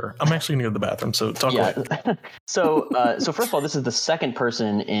 Sure. I'm actually going to go to the bathroom, so talk away. So first of all, this is the second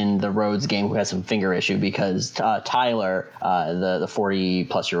person in the Rhodes game who has some finger issue, because Tyler, the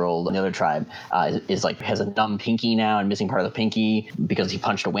 40-plus-year-old in the other tribe, has a numb pinky now and missing part of the pinky because he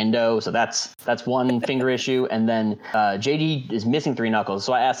punched a window. So that's one finger issue. And then JD is missing 3 knuckles.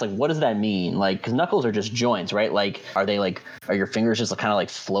 So I asked, what does that mean? Because knuckles are just joints, right? Are your fingers just kind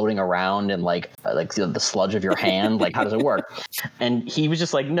of floating around and the sludge of your hand? How does it work? And he was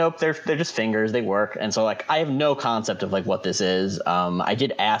just nope, they're just fingers, they work. And so I have no concept of what this is. I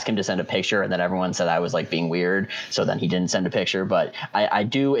did ask him to send a picture, and then everyone said I was being weird, so then he didn't send a picture. But I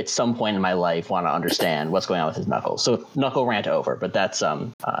do at some point in my life want to understand what's going on with his knuckles. So knuckle rant over, but that's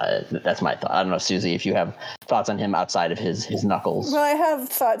my thought. I don't know, Susie, if you have thoughts on him outside of his knuckles. Well, I have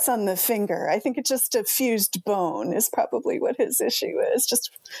thoughts on the finger. I think it's just a fused bone is probably what his issue is.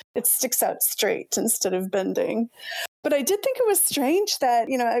 Just it sticks out straight instead of bending. But I did think it was strange that,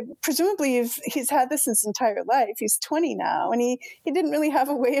 presumably he's had this his entire life. He's 20 now, and he didn't really have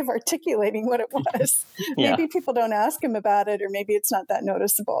a way of articulating what it was. Yeah. Maybe people don't ask him about it, or maybe it's not that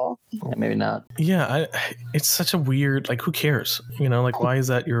noticeable. Yeah, maybe not. Yeah, it's such a weird, who cares? Why is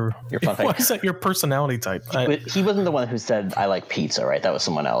that your fun fact? Why is that your personality type? He wasn't the one who said, I like pizza, right? That was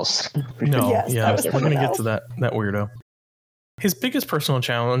someone else. No, yes, yeah, we're going to get else. to that weirdo. His biggest personal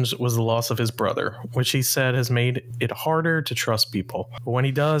challenge was the loss of his brother, which he said has made it harder to trust people. But when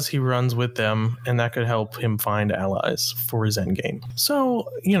he does, he runs with them, and that could help him find allies for his endgame. So,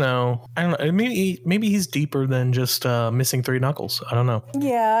 I don't know. Maybe he's deeper than just missing 3 knuckles. I don't know.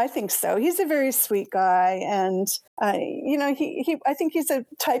 Yeah, I think so. He's a very sweet guy, and I think he's a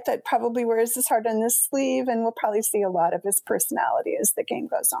type that probably wears his heart on his sleeve, and we'll probably see a lot of his personality as the game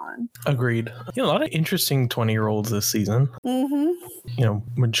goes on. Agreed. A lot of interesting 20-year-olds this season. Mm-hmm.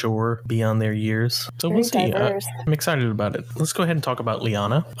 Mature beyond their years. So Very we'll see. diverse. I'm excited about it. Let's go ahead and talk about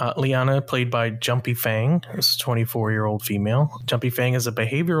Liana. Liana, played by Jumpy Fang, is a 24-year-old female. Jumpy Fang is a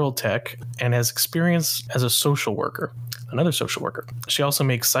behavioral tech and has experience as a social worker. Another social worker. She also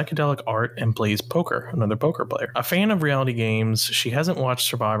makes psychedelic art and plays poker, another poker player. A fan of reality games, she hasn't watched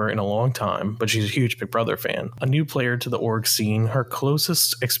Survivor in a long time, but she's a huge Big Brother fan. A new player to the org scene, her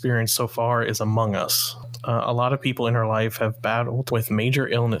closest experience so far is Among Us. A lot of people in her life have battled with major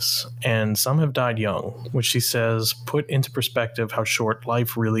illness, and some have died young, which she says put into perspective how short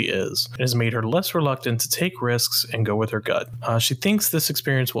life really is. It has made her less reluctant to take risks and go with her gut. She thinks this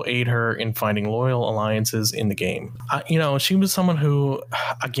experience will aid her in finding loyal alliances in the game. She was someone who,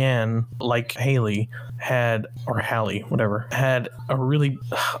 again, like Hallie, had a really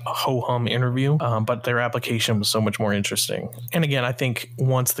ho-hum interview, but their application was so much more interesting. And again, I think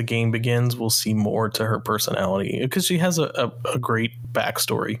once the game begins, we'll see more to her personality, because she has a great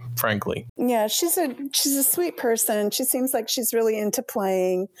backstory, frankly. Yeah, she's a sweet person. She seems like she's really into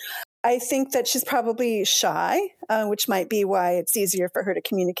playing. I think that she's probably shy, which might be why it's easier for her to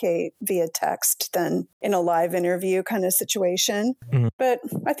communicate via text than in a live interview kind of situation. Mm-hmm. But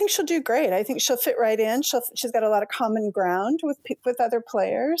I think she'll do great. I think she'll fit right in in. She's got a lot of common ground with other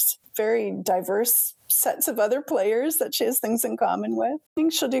players, very diverse sets of other players that she has things in common with.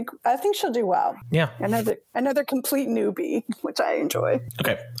 I think she'll do well. Yeah. Another complete newbie, which I enjoy.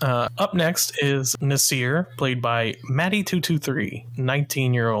 Okay. Up next is Nasir, played by Maddie223,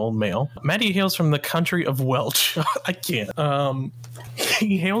 19-year-old male. Maddie hails from the country of Welch. I can't.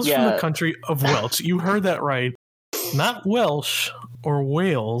 He hails from the country of Welch. You heard that right. Not Welsh or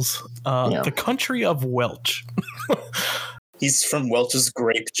Wales. The country of Welch. He's from Welch's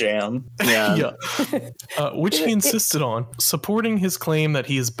Grape Jam. Yeah. Which he insisted on, supporting his claim that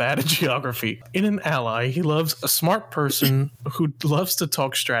he is bad at geography. In an ally, he loves a smart person who loves to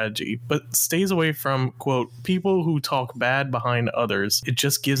talk strategy, but stays away from, quote, people who talk bad behind others. It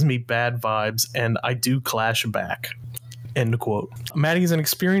just gives me bad vibes, and I do clash back. End quote. Maddie is an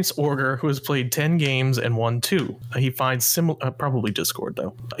experienced Orger who has played 10 games and won 2. He finds probably Discord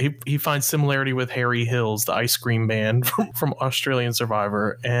though. He finds similarity with Harry Hills, the ice cream man from Australian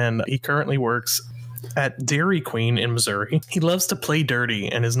Survivor, and he currently works at Dairy Queen in Missouri. He loves to play dirty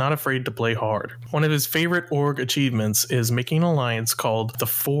and is not afraid to play hard. One of his favorite org achievements is making an alliance called the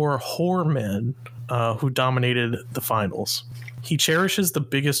Four Whore Men, who dominated the finals. He cherishes the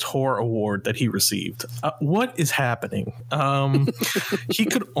biggest whore award that he received. What is happening? He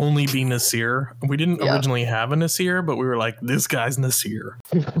could only be Nasir. We didn't originally have a Nasir, but we were like, this guy's Nasir.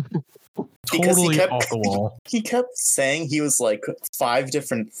 Totally off the wall. He kept saying he was like 5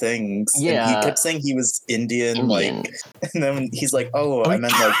 different things. Yeah. And he kept saying he was Indian. Like, and then he's like, I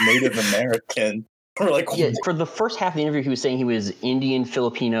meant like Native American. We're like, for the first half of the interview, he was saying he was Indian,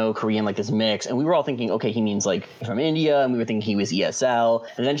 Filipino, Korean, like this mix. And we were all thinking, okay, he means like from India. And we were thinking he was ESL.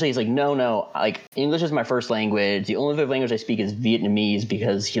 And eventually he's like, no, like English is my first language. The only other language I speak is Vietnamese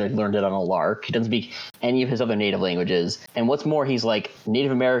because he like learned it on a lark. He doesn't speak any of his other native languages. And what's more, he's like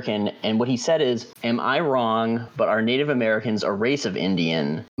Native American. And what he said is, am I wrong? But are Native Americans a race of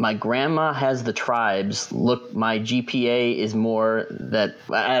Indian? My grandma has the tribes. Look, my GPA is more that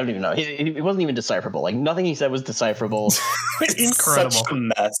I don't even know. It wasn't even decipherable. Like nothing he said was decipherable. Incredible. Such a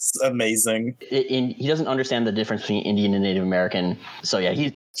mess. Amazing. He doesn't understand the difference between Indian and Native American. So yeah,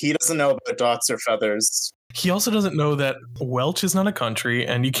 he doesn't know about dots or feathers. He also doesn't know that Welch is not a country,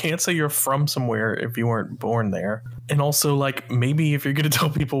 and you can't say you're from somewhere if you weren't born there. And also, like, maybe if you're going to tell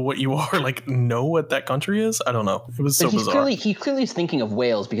people what you are, like, know what that country is? I don't know. It was so bizarre. He clearly is thinking of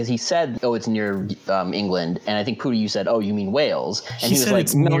Wales because he said, it's near England. And I think, Pooty, you said, you mean Wales. And he was said like,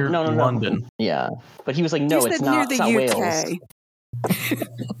 it's near no. London. Yeah. But he was like, no, it's not Wales.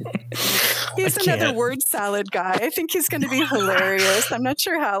 He's another word salad guy. I think he's going to be hilarious. I'm not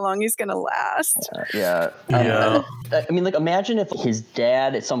sure how long he's going to last. I mean, like, imagine if his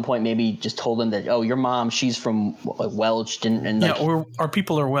dad at some point maybe just told him that, your mom, she's from Welch. Or our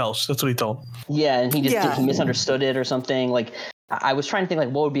people are Welsh. That's what he told. Yeah, and he misunderstood it or something. Like, I was trying to think, like,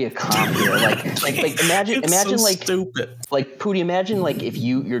 what would be a comp here? Like imagine so like stupid. Like, Pooty, imagine like if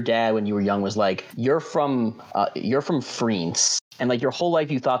your dad when you were young was like, you're from France. And like your whole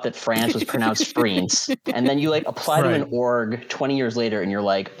life you thought that France was pronounced France. And then you like apply to an org 20 years later and you're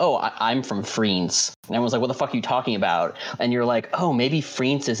like, I'm from France. And everyone's like, what the fuck are you talking about? And you're like, maybe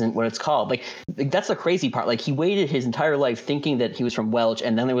France isn't what it's called. Like that's the crazy part. Like he waited his entire life thinking that he was from Welch.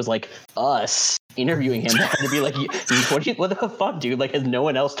 And then there was like us interviewing him to be like, what the fuck, dude? Like, has no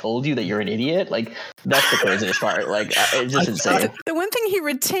one else told you that you're an idiot? Like, that's the craziest part. Like, it's just insane. The one thing he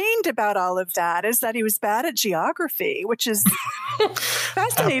retained about all of that is that he was bad at geography, which is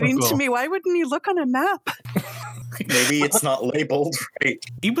fascinating to me. Why wouldn't he look on a map? Maybe it's not labeled right.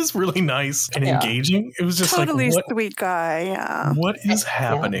 He was really nice and engaging. It was just totally sweet guy. Yeah. What is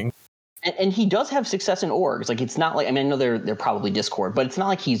happening? And he does have success in orgs. Like, it's not like, I mean, I know they're probably Discord, but it's not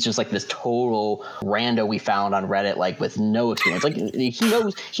like he's just like this total rando we found on Reddit, like with no experience. Like, he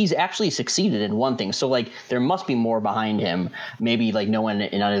knows he's actually succeeded in one thing. So like, there must be more behind him. Maybe like no one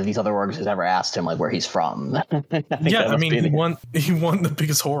in none of these other orgs has ever asked him like where he's from. I mean, he won the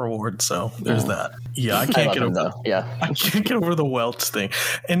biggest horror award. So there's that. Yeah. I can't get over I can't get over the Welch thing.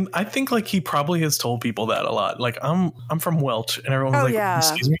 And I think like he probably has told people that a lot. Like I'm from Welch and everyone's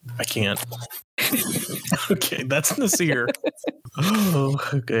excuse me, I can't. Okay, that's Nasir.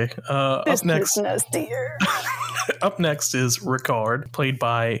 Okay. Up next. Up next is Ricard, played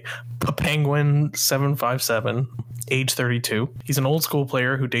by Penguin 757, age 32. He's an old school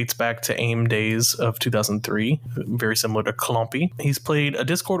player who dates back to AIM days of 2003, very similar to Clumpy. He's played a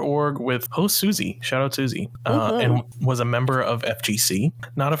Discord org with host Susie, shout out Susie, and was a member of FGC.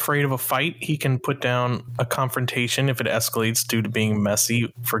 Not afraid of a fight, he can put down a confrontation if it escalates due to being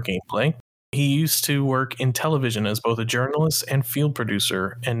messy for gameplay. He used to work in television as both a journalist and field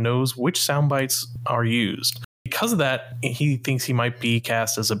producer and knows which sound bites are used. Because of that, he thinks he might be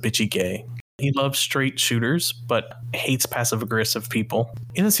cast as a bitchy gay. He loves straight shooters, but hates passive-aggressive people.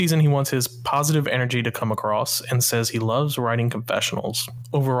 In the season, he wants his positive energy to come across and says he loves writing confessionals.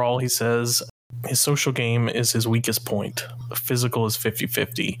 Overall, he says his social game is his weakest point. Physical is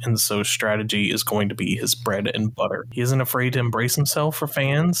 50-50, and so strategy is going to be his bread and butter. He isn't afraid to embrace himself for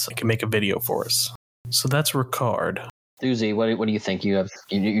fans and can make a video for us. So that's Ricard. Susie, what do you think? You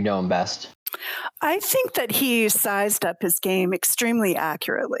know him best. I think that he sized up his game extremely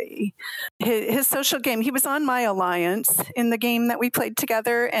accurately. His social game, he was on my alliance in the game that we played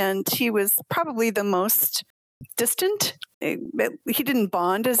together, and he was probably the most distant. He didn't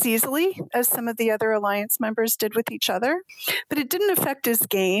bond as easily as some of the other alliance members did with each other, but it didn't affect his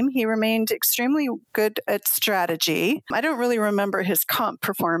game. He remained extremely good at strategy. I don't really remember his comp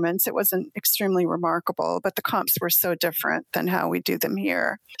performance. It wasn't extremely remarkable, but the comps were so different than how we do them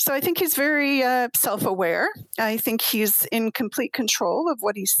here. So I think he's very self-aware. I think he's in complete control of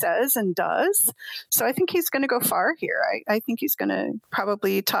what he says and does. So I think he's going to go far here. I think he's going to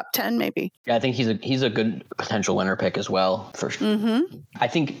probably top 10 maybe. Yeah, I think he's a good potential winner pick as well. For sure. Mm-hmm. I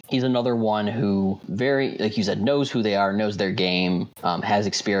think he's another one who very, like you said, knows who they are, knows their game, has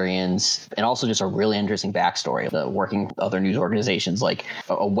experience, and also just a really interesting backstory. Working with other news organizations, like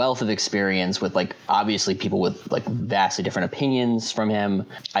a wealth of experience with, like, obviously people with like vastly different opinions from him.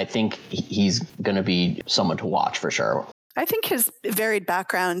 I think he's going to be someone to watch for sure. I think his varied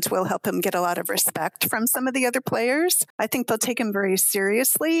background will help him get a lot of respect from some of the other players. I think they'll take him very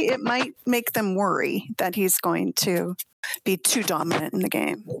seriously. It might make them worry that he's going to be too dominant in the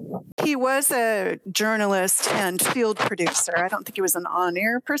game. He was a journalist and field producer. I don't think he was an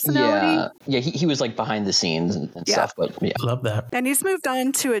on-air personality. Yeah, he was like behind the scenes and stuff, but yeah. Love that. And he's moved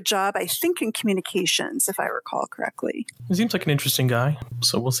on to a job, I think, in communications, if I recall correctly. He seems like an interesting guy,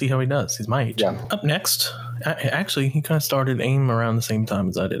 so we'll see how he does. He's my age. Yeah. Up next, actually, he kind of started AIM around the same time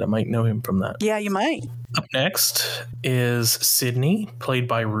as I did. I might know him from that. Yeah, you might. Up next is Sydney, played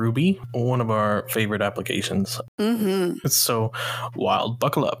by Ruby, one of our favorite applications. Mm-hmm. It's so wild.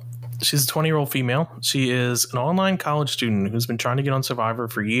 Buckle up. She's a 20-year-old female. She is an online college student who's been trying to get on Survivor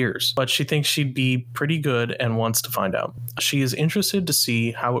for years, but she thinks she'd be pretty good and wants to find out. She is interested to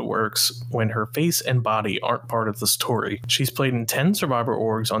see how it works when her face and body aren't part of the story. She's played in 10 Survivor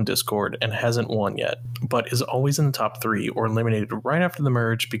orgs on Discord and hasn't won yet, but is always in the top 3 or eliminated right after the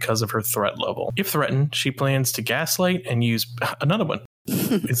merge because of her threat level. If threatened, she plans to gaslight and use another one.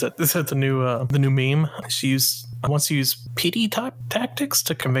 Is that the new meme? She wants to use pity tactics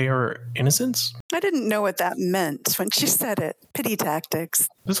to convey her innocence. I didn't know what that meant when she said it. Pity tactics.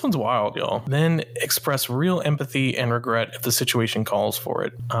 This one's wild, y'all. Then express real empathy and regret if the situation calls for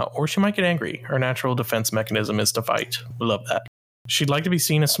it. Or she might get angry. Her natural defense mechanism is to fight. We love that. She'd like to be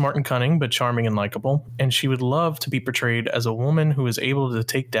seen as smart and cunning, but charming and likable, and she would love to be portrayed as a woman who is able to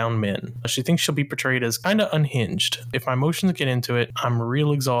take down men. She thinks she'll be portrayed as kind of unhinged. If my emotions get into it, I'm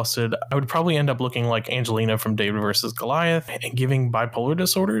real exhausted. I would probably end up looking like Angelina from David vs. Goliath and giving bipolar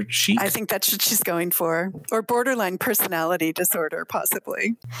disorder chic. I think that's what she's going for. Or borderline personality disorder,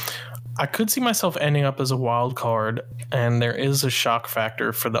 possibly. I could see myself ending up as a wild card, and there is a shock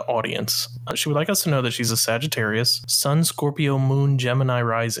factor for the audience. She would like us to know that she's a Sagittarius, Sun, Scorpio, Moon, Gemini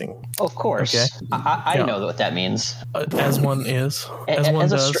rising. Of course. Okay. I know what that means. As one is.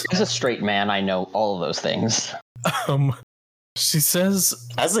 As a straight man, I know all of those things. She says,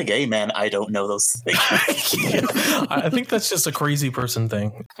 as a gay man, I don't know those things. I think that's just a crazy person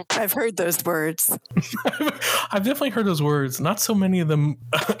thing. I've heard those words. I've definitely heard those words. Not so many of them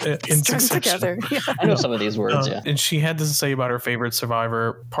in succession. Together. Yeah. I know some of these words, yeah. And she had this to say about her favorite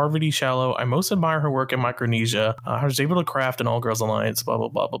Survivor, Parvati Shallow. I most admire her work in Micronesia. How she's able to craft an all-girls alliance, blah, blah,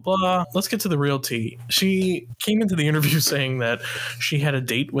 blah, blah, blah. Let's get to the real tea. She came into the interview saying that she had a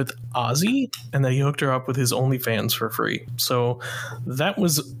date with Ozzy and that he hooked her up with his OnlyFans for free. So that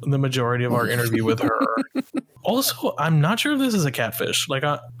was the majority of our interview with her. Also, I'm not sure if this is a catfish. Like,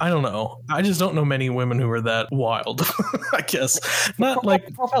 I don't know. I just don't know many women who are that wild, I guess. Not like...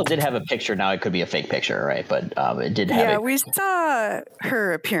 The profile did have a picture. Now it could be a fake picture, right? But it did have Yeah, we saw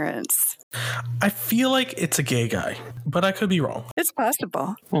her appearance. I feel like it's a gay guy, but I could be wrong. It's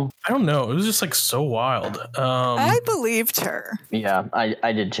possible. I don't know. It was just like so wild. I believed her. Yeah,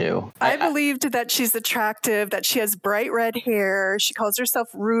 I did too. I believed that she's attractive, that she has bright red hair. She calls herself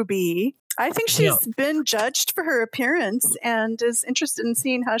Ruby. I think she's been judged for her appearance and is interested in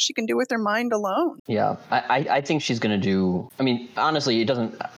seeing how she can do with her mind alone. Yeah, I think she's going to do. I mean, honestly,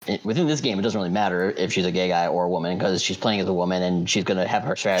 within this game, it doesn't really matter if she's a gay guy or a woman because she's playing as a woman and she's going to have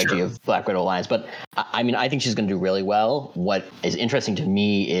her strategy of Black Widow Alliance. But I mean, I think she's going to do really well. What is interesting to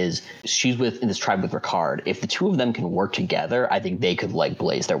me is she's in this tribe with Ricard. If the two of them can work together, I think they could like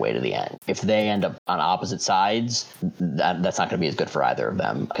blaze their way to the end. If they end up on opposite sides, that's not going to be as good for either of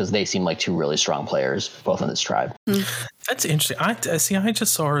them because they seem like two really strong players, both in this tribe. That's interesting. I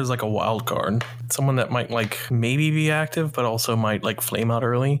just saw her as like a wild card, someone that might like maybe be active, but also might like flame out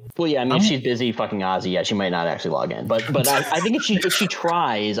early. Well, yeah, I mean, if she's busy fucking Ozzy, yeah, she might not actually log in. But I think if she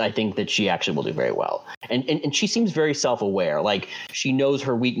tries, I think that she actually will do very well. And she seems very self-aware. Like she knows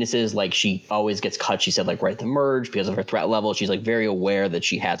her weaknesses. Like she always gets cut. She said like right to merge because of her threat level. She's like very aware that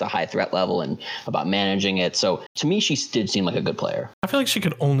she has a high threat level and about managing it. So to me, she did seem like a good player. I feel like she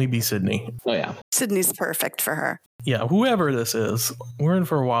could only be Sydney. Oh yeah, Sydney's perfect for her. Yeah, whoever this is, we're in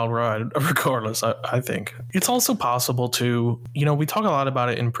for a wild ride, regardless, I think. It's also possible to, we talk a lot about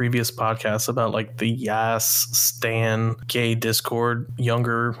it in previous podcasts about like the Yas, Stan, gay Discord,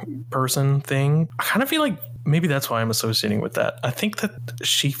 younger person thing. I kind of feel like maybe that's why I'm associating with that. I think that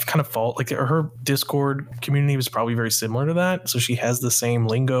she kind of her Discord community was probably very similar to that. So she has the same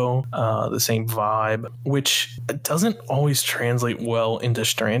lingo, the same vibe, which doesn't always translate well into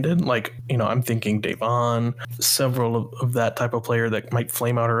Stranded. Like, I'm thinking Devon, several of that type of player that might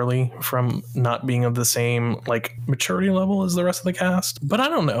flame out early from not being of the same like maturity level as the rest of the cast. But I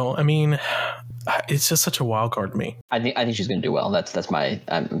don't know. I mean, it's just such a wild card to me. I think she's going to do well.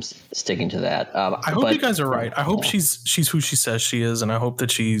 I'm sticking to that. I hope you guys are right. I hope she's who she says she is, and I hope that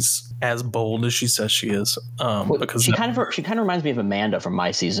she's as bold as she says she is. Because she kind of reminds me of Amanda from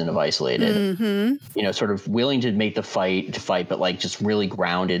my season of Isolated. Mm-hmm. Sort of willing to make the fight, but like just really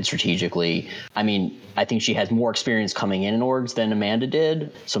grounded strategically. I mean, I think she has more experience coming in orgs than Amanda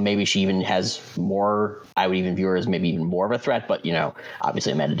did, so maybe she even has more. I would even view her as maybe even more of a threat. But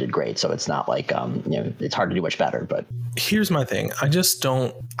obviously Amanda did great, so it's not like it's hard to do much better. But here's my thing: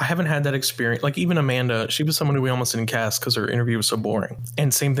 I haven't had that experience. Like even Amanda, she was someone who we almost didn't cast because her interview was so boring.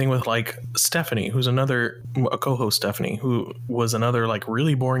 And same thing with like Stephanie, who's a co-host Stephanie, who was another like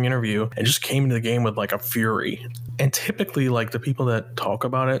really boring interview and just came into the game with like a fury. And typically like the people that talk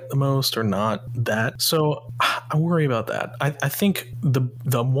about it the most are not that. So I worry about that. I think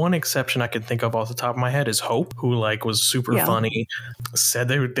the one exception I can think of off the top of my head is Hope, who like was super funny, said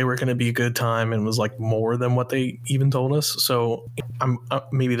they were going to be a good time and was like more than what they even told us. So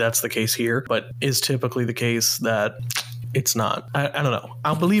maybe that's the case here, but is typically the case that it's not. I don't know.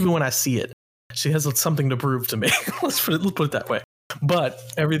 I'll believe it when I see it. She has something to prove to me. Let's put it that way. But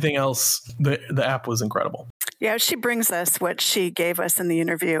everything else, the app was incredible. Yeah, she brings us what she gave us in the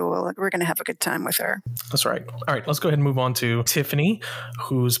interview. We're going to have a good time with her. That's right. All right, let's go ahead and move on to Tiffany,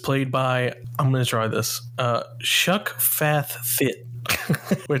 who's played by, I'm going to try this, Shuck Fath Fit.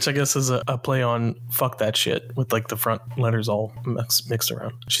 Which I guess is a play on fuck that shit with like the front letters all mixed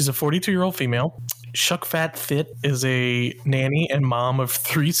around. She's a 42-year-old female. Shuck Fat Fit is a nanny and mom of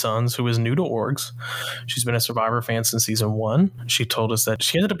 3 sons who is new to orgs. She's been a Survivor fan since season 1. She told us that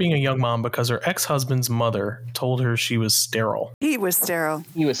she ended up being a young mom because her ex-husband's mother told her she was sterile. He was sterile.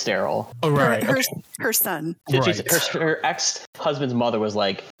 Oh, right. Her son. Right. Her ex-husband's mother was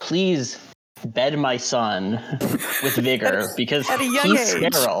like, please bed my son with vigor because he's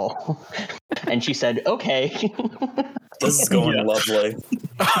sterile. And she said, okay. This is going lovely.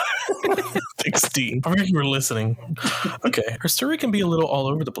 Thanks, Dean. I heard you were listening. Okay. Her story can be a little all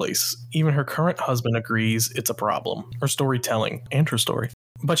over the place. Even her current husband agrees it's a problem. Her storytelling and her story.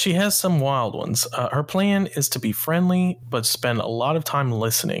 But she has some wild ones. Her plan is to be friendly, but spend a lot of time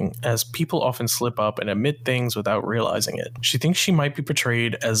listening, as people often slip up and admit things without realizing it. She thinks she might be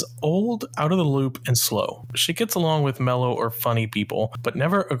portrayed as old, out of the loop, and slow. She gets along with mellow or funny people, but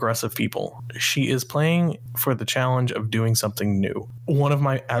never aggressive people. She is playing for the challenge of doing something new. One of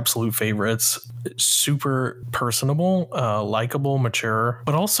my absolute favorites, super personable, likable, mature,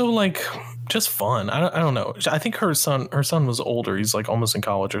 but also like just fun. I don't know. I think her son was older. He's like almost in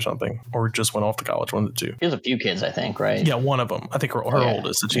college or something, or just went off to college, one of the two. She has a few kids, I think, right? Yeah, one of them. I think her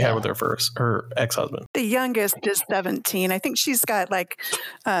oldest that she had with her ex-husband. The youngest is 17. I think she's got like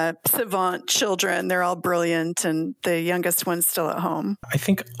savant children. They're all brilliant, and the youngest one's still at home. I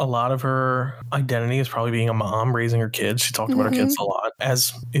think a lot of her identity is probably being a mom, raising her kids. She talked about her kids a lot.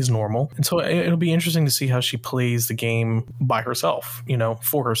 as is normal. And so it'll be interesting to see how she plays the game by herself,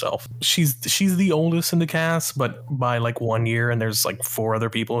 for herself. She's the oldest in the cast, but by like 1 year, and there's like 4 other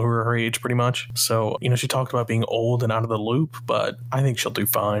people who are her age pretty much. So, she talked about being old and out of the loop, but I think she'll do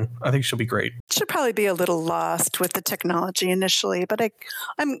fine. I think she'll be great. She'll probably be a little lost with the technology initially, but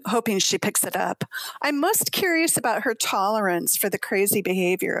I'm hoping she picks it up. I'm most curious about her tolerance for the crazy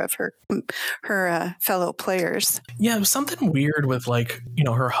behavior of her fellow players. Yeah, it was something weird with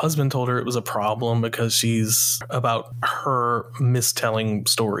her husband told her it was a problem because she's about her mistelling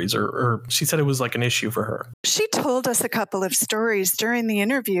stories, or she said it was like an issue for her. She told us a couple of stories during the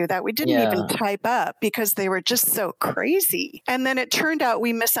interview that we didn't even type up because they were just so crazy. And then it turned out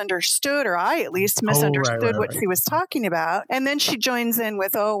we misunderstood, or I at least misunderstood what she was talking about. And then she joins in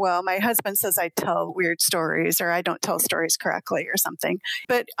with, oh, well, my husband says I tell weird stories, or I don't tell stories correctly or something.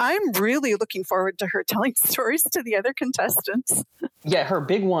 But I'm really looking forward to her telling stories to the other contestants. Yeah, her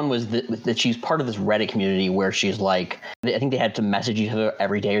big one was that she's part of this Reddit community where she's like, I think they had to message each other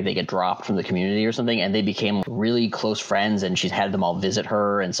every day or they get dropped from the community or something, and they became really close friends, and she's had them all visit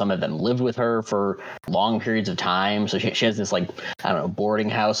her, and some of them lived with her for long periods of time. So she has this boarding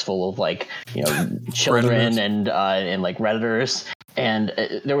house full of children and like Redditors. And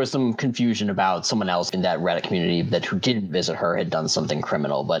there was some confusion about someone else in that Reddit community who didn't visit her had done something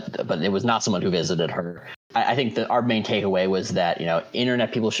criminal, but it was not someone who visited her. I think that our main takeaway was that,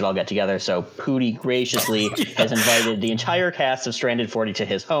 internet people should all get together. So Pooty graciously has invited the entire cast of Stranded 40 to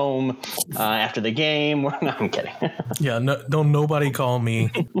his home after the game. No, I'm kidding. Yeah, no, don't nobody call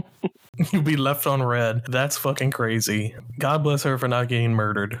me. You'll be left on red. That's fucking crazy. God bless her for not getting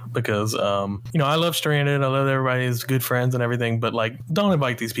murdered because, I love Stranded. I love everybody's good friends and everything, but don't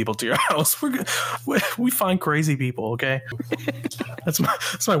invite these people to your house. We find crazy people, okay?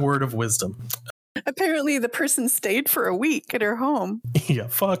 That's my word of wisdom. Apparently the person stayed for a week at her home. Yeah,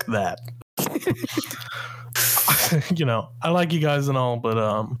 fuck that. I like you guys and all, but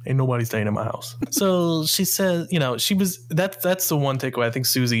ain't nobody staying in my house. So she said, that's the one takeaway. I think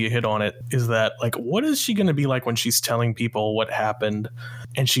Susie, you hit on it, is that what is she going to be like when she's telling people what happened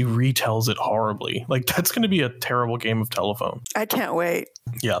and she retells it horribly? That's going to be a terrible game of telephone. I can't wait.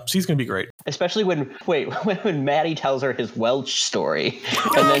 Yeah, she's going to be great. Especially when Maddie tells her his Welch story,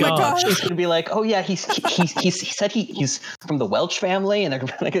 and then she's going to be like, "Oh yeah, he said he's from the Welch family," and they're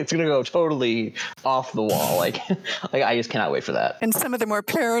it's going to go totally off the wall. I just cannot wait for that. And some of the more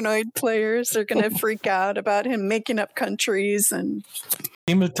paranoid players are going to freak out about him making up countries. And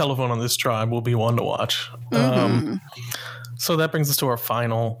Game of Telephone on this tribe will be one to watch. Mm-hmm. So that brings us to our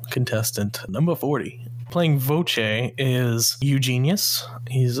final contestant, number 40. Playing Voce is Eugenius.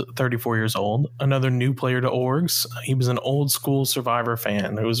 He's 34 years old. Another new player to Orgs. He was an old school Survivor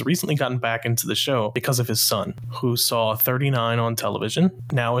fan who has recently gotten back into the show because of his son, who saw 39 on television.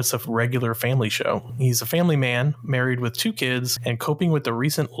 Now it's a regular family show. He's a family man, married with 2 kids, and coping with the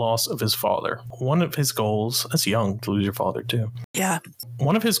recent loss of his father. One of his goals, that's young to lose your father too. Yeah.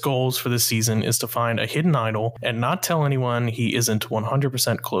 One of his goals for this season is to find a hidden idol and not tell anyone he isn't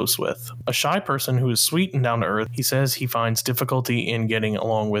 100% close with. A shy person who is sweet and down to earth, he says he finds difficulty in getting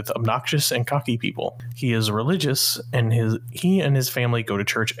along with obnoxious and cocky people. He is religious, and he and his family go to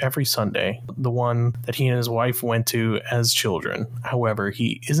church every Sunday, the one that he and his wife went to as children. However,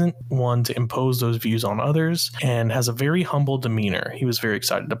 he isn't one to impose those views on others and has a very humble demeanor. He was very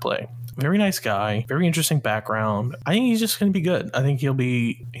excited to play. Very nice guy, very interesting background. I think he's just going to be good. I think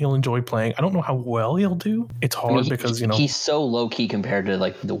he'll enjoy playing. I don't know how well he'll do. It's hard because he's so low key compared to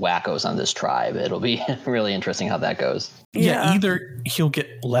the wackos on this tribe. It'll be really interesting how that goes. Yeah, either he'll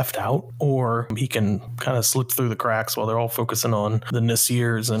get left out or he can kind of slip through the cracks while they're all focusing on the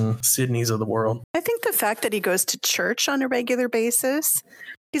Nasirs and Sydneys of the world. I think the fact that he goes to church on a regular basis,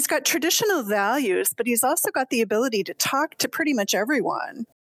 he's got traditional values, but he's also got the ability to talk to pretty much everyone.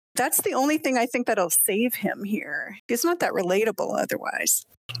 That's the only thing I think that'll save him here. He's not that relatable otherwise.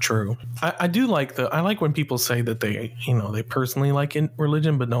 True. I do like I like when people say that they personally like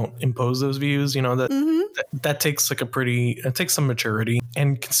religion, but don't impose those views, that takes it takes some maturity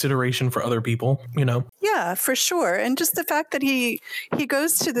and consideration for other people, Yeah, for sure. And just the fact that he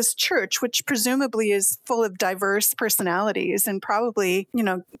goes to this church, which presumably is full of diverse personalities and probably,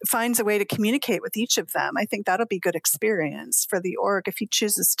 finds a way to communicate with each of them. I think that'll be good experience for the org if he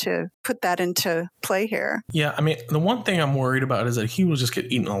chooses to put that into play here. Yeah. I mean, the one thing I'm worried about is that he will just get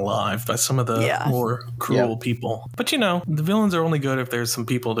eaten alive by some of the more cruel people. But the villains are only good if there's some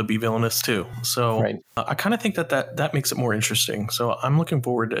people to be villainous too. So I kind of think that makes it more interesting. So I'm looking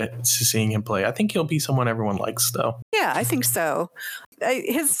forward to seeing him play. I think he'll be someone everyone likes though. Yeah, I think so.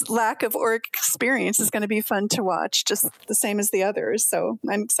 his lack of org experience is going to be fun to watch, just the same as the others. So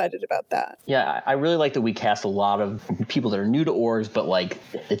I'm excited about that. Yeah, I really like that we cast a lot of people that are new to orgs, but like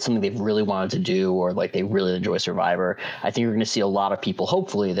it's something they've really wanted to do, or like they really enjoy Survivor. I think you're going to see a lot of people,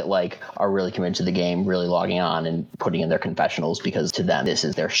 hopefully, that like are really committed to the game, really logging on and putting in their confessionals, because to them this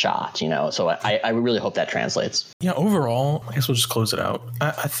is their shot, you know. So I really hope that translates. Yeah, overall, I guess we'll just close it out.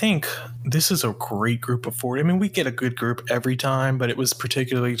 I think this is a great group of 40. I mean, we get a good group every time, but it was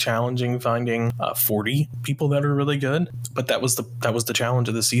particularly challenging finding 40 people that are really good. But that was the challenge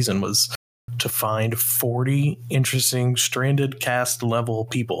of the season, was to find 40 interesting stranded cast level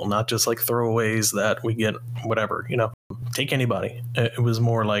people, not just like throwaways that we get whatever, you know, take anybody. It was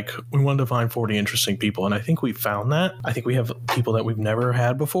more like we wanted to find 40 interesting people, and I think we found that. I think we have people that we've never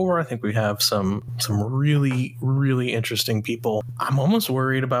had before. I think we have some really, really interesting people. I'm almost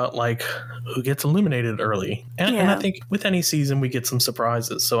worried about like who gets eliminated early, and I think with any season we get some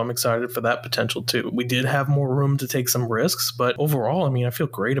surprises, so I'm excited for that potential too. We did have more room to take some risks, but overall, I mean, I feel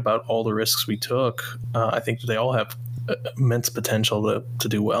great about all the risks we took. I think they all have immense potential to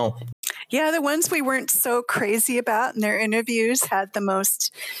do well. Yeah, the ones we weren't so crazy about in their interviews had the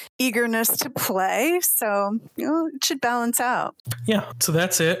most eagerness to play. So, you know, it should balance out. Yeah, so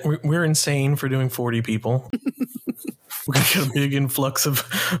that's it. We're insane for doing 40 people. We're going to get a big influx of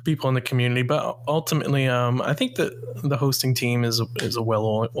people in the community. But ultimately, I think that the hosting team is a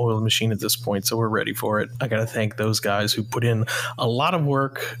well-oiled machine at this point, so we're ready for it. I got to thank those guys who put in a lot of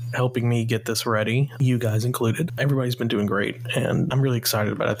work helping me get this ready, you guys included. Everybody's been doing great, and I'm really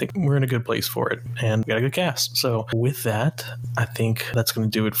excited about it. I think we're in a good place for it, and we got a good cast. So with that, I think that's going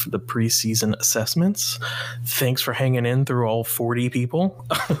to do it for the preseason assessments. Thanks for hanging in through all 40 people.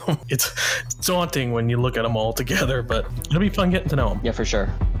 It's daunting when you look at them all together, but it'll be fun getting to know them. Yeah, for sure.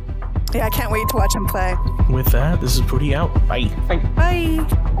 Yeah, I can't wait to watch him play. With that, this is Pooty out. Bye.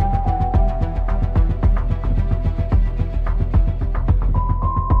 Bye.